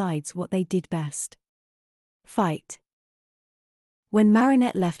better besides what they did best. Fight. When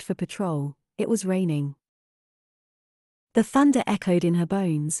Marinette left for patrol, it was raining. The thunder echoed in her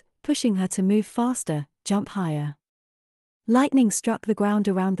bones, pushing her to move faster, jump higher. Lightning struck the ground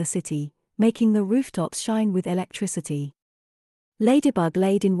around the city, making the rooftops shine with electricity. Ladybug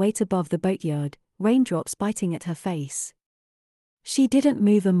laid in wait above the boatyard, raindrops biting at her face. She didn't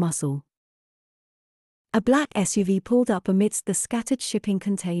move a muscle. A black SUV pulled up amidst the scattered shipping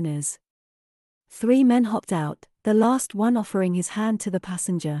containers. 3 men hopped out, the last one offering his hand to the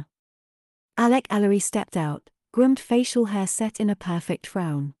passenger. Alec Allery stepped out, groomed facial hair set in a perfect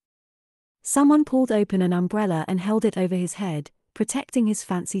frown. Someone pulled open an umbrella and held it over his head, protecting his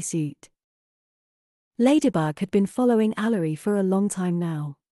fancy suit. Ladybug had been following Allery for a long time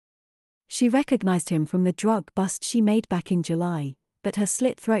now. She recognized him from the drug bust she made back in July, but her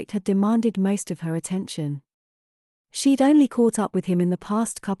slit throat had demanded most of her attention. She'd only caught up with him in the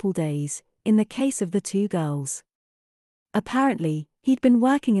past couple days, in the case of the 2 girls. Apparently, he'd been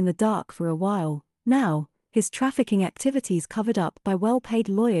working in the dark for a while, now, his trafficking activities covered up by well-paid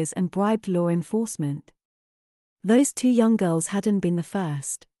lawyers and bribed law enforcement. Those 2 young girls hadn't been the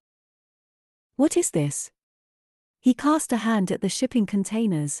first. What is this? He cast a hand at the shipping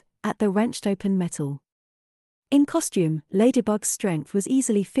containers, at the wrenched open metal. In costume, Ladybug's strength was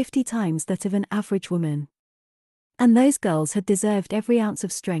easily 50 times that of an average woman. And those girls had deserved every ounce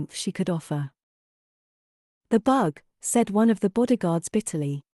of strength she could offer. The bug, said one of the bodyguards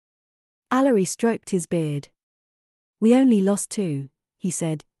bitterly. Allery stroked his beard. We only lost 2, he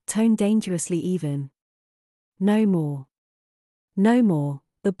said, tone dangerously even. No more. No more,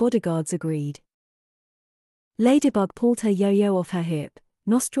 the bodyguards agreed. Ladybug pulled her yo-yo off her hip,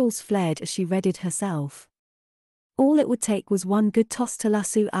 nostrils flared as she readied herself. All it would take was one good toss to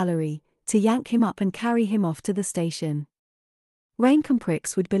lasso Allery, to yank him up and carry him off to the station.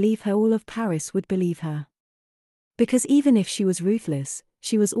 Raincomprix would believe her, all of Paris would believe her. Because even if she was ruthless,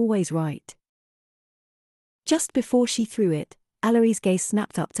 she was always right. Just before she threw it, Allery's gaze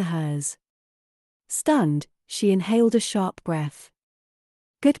snapped up to hers. Stunned, she inhaled a sharp breath.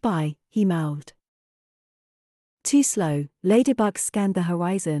 Goodbye, he mouthed. Too slow, Ladybug scanned the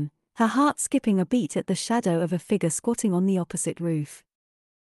horizon, her heart skipping a beat at the shadow of a figure squatting on the opposite roof.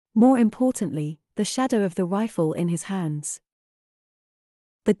 More importantly, the shadow of the rifle in his hands.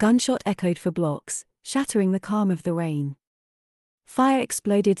 The gunshot echoed for blocks, shattering the calm of the rain. Fire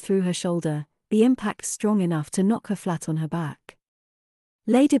exploded through her shoulder, the impact strong enough to knock her flat on her back.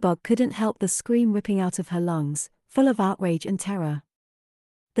 Ladybug couldn't help the scream ripping out of her lungs, full of outrage and terror.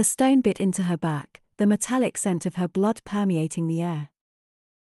 The stone bit into her back, the metallic scent of her blood permeating the air.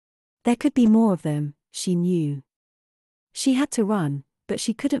 There could be more of them, she knew. She had to run, but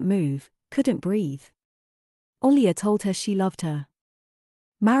she couldn't move, couldn't breathe. Olia told her she loved her.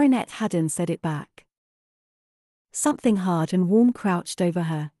 Marinette hadn't said it back. Something hard and warm crouched over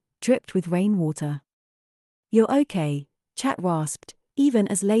her, dripped with rainwater. You're okay, Chat rasped, even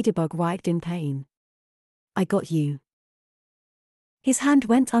as Ladybug writhed in pain. I got you. His hand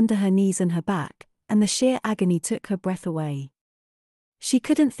went under her knees and her back, and the sheer agony took her breath away. She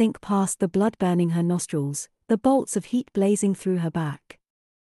couldn't think past the blood burning her nostrils, the bolts of heat blazing through her back.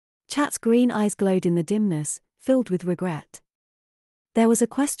 Chat's green eyes glowed in the dimness, filled with regret. There was a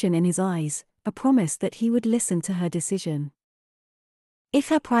question in his eyes, a promise that he would listen to her decision. If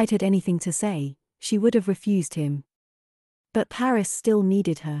her pride had anything to say, she would have refused him. But Paris still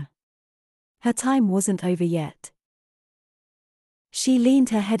needed her. Her time wasn't over yet. She leaned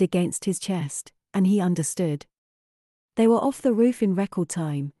her head against his chest, and he understood. They were off the roof in record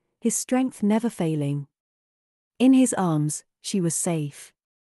time, his strength never failing. In his arms, she was safe.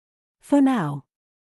 For now.